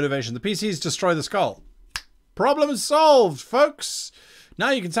got a motivation. The PCs destroy the skull. Problem solved, folks.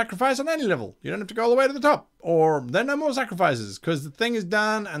 Now you can sacrifice on any level. You don't have to go all the way to the top. Or there are no more sacrifices because the thing is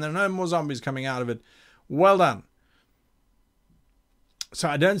done and there are no more zombies coming out of it. Well done. So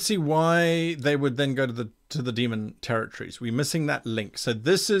I don't see why they would then go to the demon territories. We're missing that link. So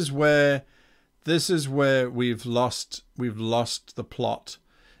this is where we've lost the plot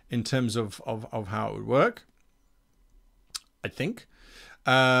in terms of how it would work, I think.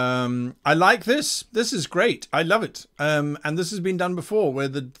 I like this. This is great. I love it. And this has been done before, where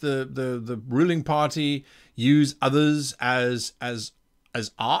the ruling party use others as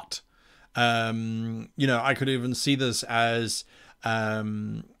art. You know, I could even see this as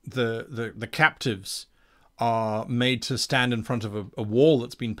the captives are made to stand in front of a wall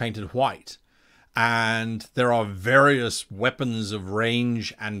that's been painted white. And there are various weapons of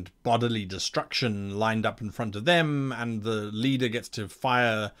range and bodily destruction lined up in front of them, and the leader gets to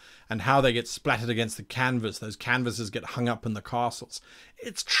fire, and how they get splattered against the canvas. Those canvases get hung up in the castles.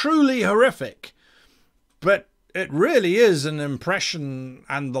 It's truly horrific, but it really is an impression,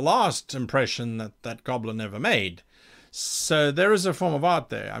 and the last impression that Goblin ever made. So there is a form of art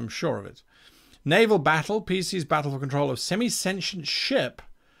there, I'm sure of it. Naval battle. PCs battle for control of semi-sentient ship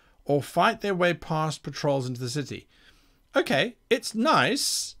or fight their way past patrols into the city. Okay, it's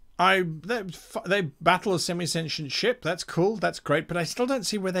nice. They battle a semi-sentient ship. That's cool. That's great. But I still don't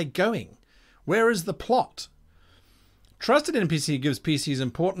see where they're going. Where is the plot? Trusted NPC gives PCs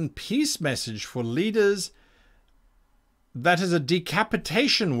important peace message for leaders. That is a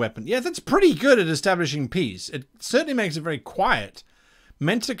decapitation weapon. Yeah, that's pretty good at establishing peace. It certainly makes it very quiet.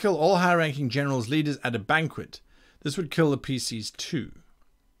 Meant to kill all high-ranking generals' leaders at a banquet. This would kill the PCs too.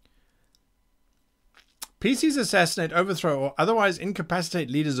 PCs assassinate, overthrow, or otherwise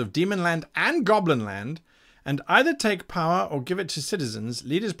incapacitate leaders of Demonland and Goblinland, and either take power or give it to citizens,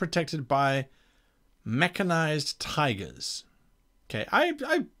 leaders protected by mechanized tigers. Okay,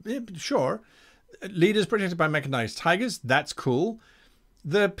 sure. Leaders protected by mechanized tigers, that's cool.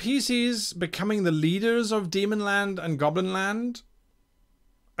 The PCs becoming the leaders of Demonland and Goblinland,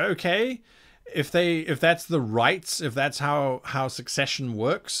 okay. If that's the rights, if that's how succession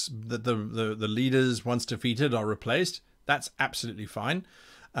works, that the leaders once defeated are replaced, that's absolutely fine.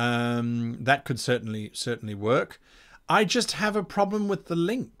 That could certainly work. I just have a problem with the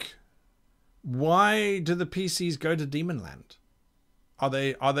link. Why do the PCs go to Demonland? Are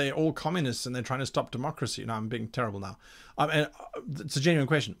they all communists and they're trying to stop democracy? No, I'm being terrible now. It's a genuine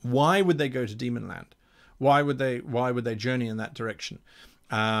question. Why would they go to Demonland? Why would they journey in that direction?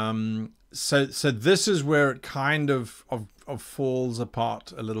 So this is where it kind of falls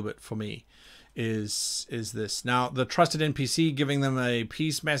apart a little bit for me, is this. Now, the trusted NPC giving them a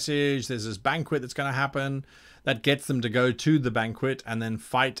peace message, there's this banquet that's going to happen, that gets them to go to the banquet and then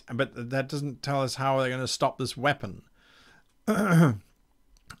fight, but that doesn't tell us how they're going to stop this weapon.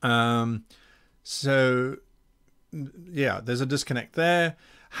 So, yeah, there's a disconnect there.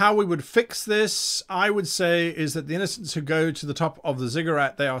 How we would fix this, I would say, is that the innocents who go to the top of the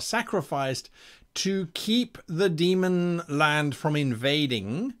ziggurat, they are sacrificed to keep the demon land from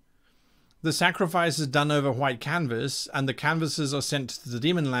invading. The sacrifice is done over white canvas, and the canvases are sent to the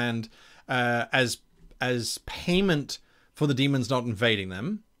demon land as payment for the demons not invading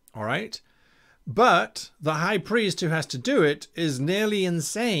them. All right. But the high priest who has to do it is nearly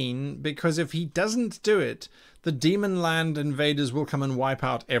insane, because if he doesn't do it, the demon land invaders will come and wipe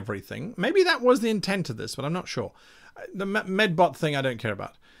out everything. Maybe that was the intent of this, but I'm not sure. The medbot thing I don't care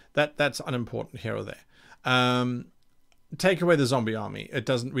about. That's unimportant here or there. Take away the zombie army.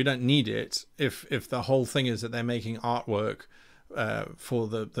 We don't need it if the whole thing is that they're making artwork for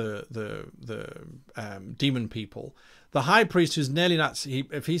the demon people. The high priest, who's nearly nuts,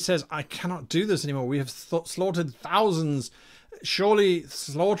 if he says, I cannot do this anymore, we have slaughtered thousands, surely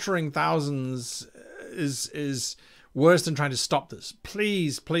slaughtering thousands is worse than trying to stop this.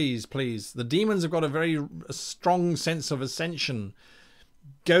 Please, please, please. The demons have got a strong sense of ascension.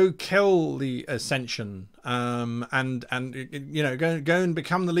 Go kill the ascension, and you know, go and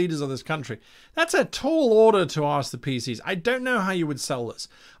become the leaders of this country. That's a tall order to ask the PCs. I don't know how you would sell this.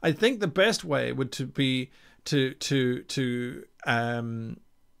 I think the best way would be to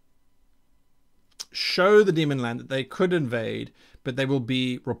show the demon land that they could invade, but they will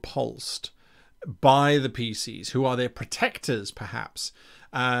be repulsed by the PCs, who are their protectors, perhaps.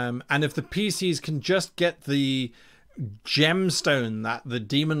 And if the PCs can just get the gemstone that the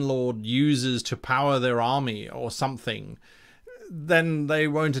demon lord uses to power their army or something, then they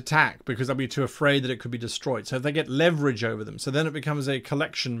won't attack because they'll be too afraid that it could be destroyed. So if they get leverage over them, so then it becomes a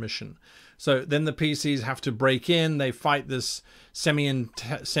collection mission. So then the PCs have to break in, they fight this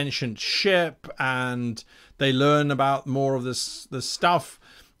semi-sentient ship, and they learn about more of this stuff.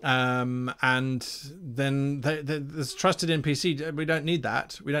 And then this trusted NPC, we don't need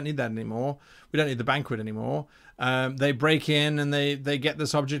that. We don't need that anymore. We don't need the banquet anymore. They break in and they get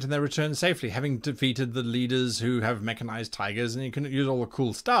this object and they return safely, having defeated the leaders who have mechanized tigers, and you can use all the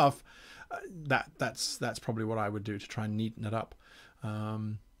cool stuff. That's probably what I would do to try and neaten it up.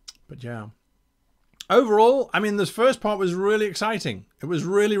 But yeah, overall, I mean, this first part was really exciting. It was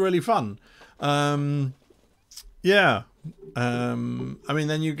really, really fun. Yeah. I mean,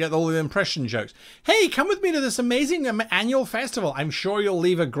 then you get all the impression jokes. Hey, come with me to this amazing annual festival. I'm sure you'll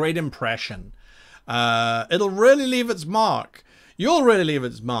leave a great impression. It'll really leave its mark. You'll really leave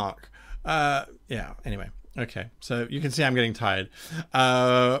its mark. Yeah, anyway. Okay, so you can see I'm getting tired.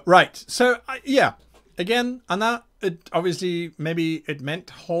 Right, so yeah. Again, on that, it obviously, maybe it meant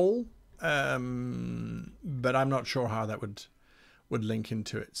whole. But I'm not sure how that would link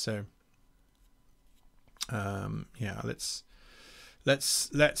into it. So yeah, let's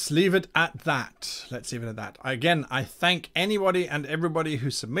leave it at that. Let's leave it at that. Again, I thank anybody and everybody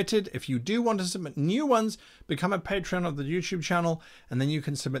who submitted. If you do want to submit new ones, become a patron of the YouTube channel, and then you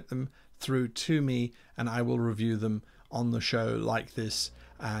can submit them through to me, and I will review them on the show like this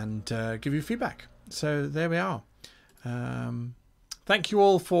and give you feedback. So there we are. Thank you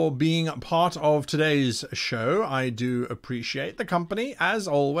all for being a part of today's show. I do appreciate the company, as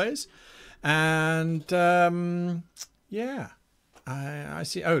always. And yeah, I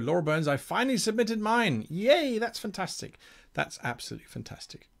see. Oh, Laura Bones, I finally submitted mine. Yay, that's fantastic. That's absolutely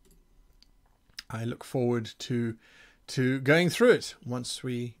fantastic. I look forward to going through it once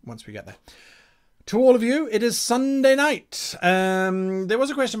we get there. To all of you, it is Sunday night. There was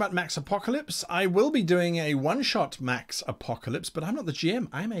a question about Max Apocalypse. I will be doing a one-shot Max Apocalypse, but I'm not the GM.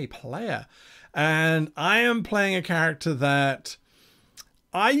 I'm a player. And I am playing a character that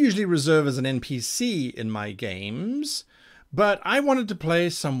I usually reserve as an NPC in my games. But I wanted to play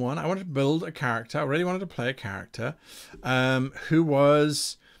someone. I wanted to build a character. I really wanted to play a character who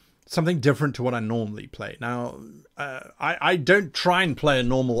was something different to what I normally play. Now, I don't try and play a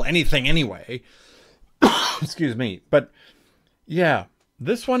normal anything anyway. Excuse me. But yeah,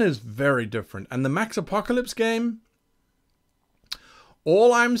 this one is very different. And the Max Apocalypse game,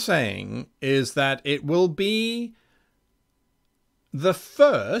 all I'm saying is that it will be the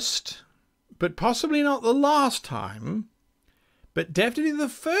first, but possibly not the last time, but definitely the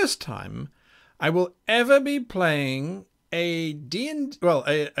first time I will ever be playing a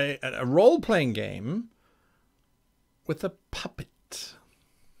role-playing game with a puppet.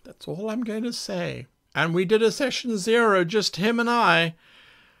 That's all I'm going to say. And we did a session 0, just him and I.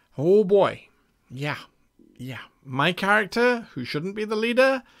 Oh boy. Yeah. Yeah. My character, who shouldn't be the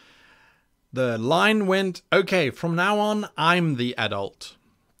leader, the line went, okay, from now on, I'm the adult.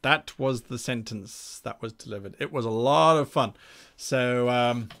 That was the sentence that was delivered. It was a lot of fun.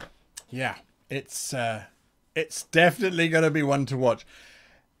 So, yeah, it's definitely going to be one to watch.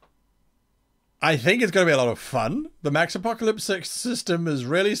 I think it's going to be a lot of fun. The Max Apocalypse system is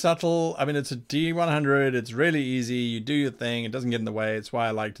really subtle. I mean, it's a D100. It's really easy. You do your thing. It doesn't get in the way. It's why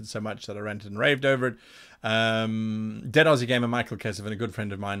I liked it so much that I rented and raved over it. Dead Aussie Gamer Michael Kesevin, a good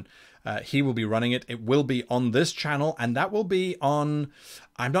friend of mine, he will be running it. It will be on this channel, and that will be on,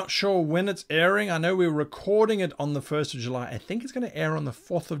 I'm not sure when it's airing. I know we're recording it on the 1st of July. I think it's going to air on the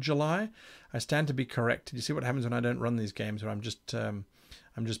 4th of July. I stand to be corrected. You see what happens when I don't run these games, where I'm just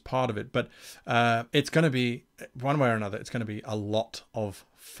I'm just part of it. But it's going to be, one way or another, it's going to be a lot of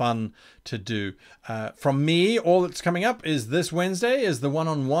fun to do. From me, all that's coming up is this Wednesday is the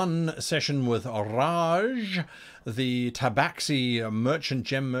one-on-one session with Raj, the Tabaxi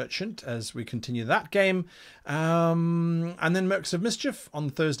gem merchant, as we continue that game. And then Mercs of Mischief on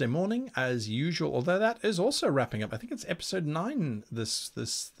Thursday morning, as usual, although that is also wrapping up. I think it's episode 9 this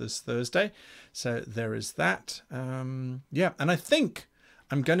Thursday. So there is that. Yeah, and I think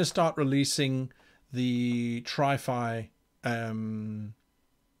I'm going to start releasing the Tri-Fi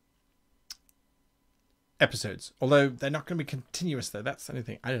episodes, although they're not going to be continuous, though. That's the only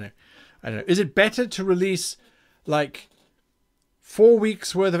thing. I don't know. Is it better to release like 4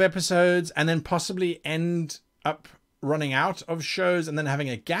 weeks worth of episodes and then possibly end up running out of shows and then having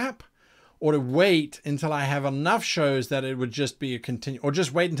a gap, or to wait until I have enough shows that it would just be a continue, or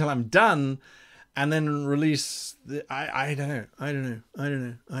just wait until I'm done and then release I don't know.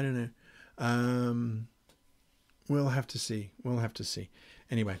 We'll have to see.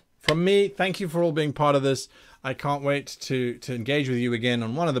 Anyway, from me, thank you for all being part of this. I can't wait to engage with you again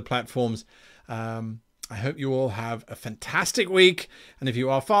on one of the platforms. I hope you all have a fantastic week. And if you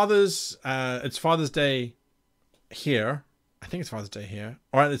are fathers, it's Father's Day here. I think it's Father's Day here.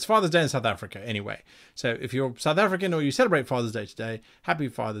 All right, it's Father's Day in South Africa anyway. So if you're South African or you celebrate Father's Day today, happy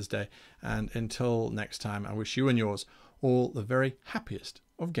Father's Day. And until next time, I wish you and yours all the very happiest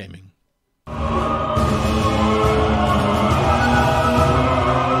of gaming.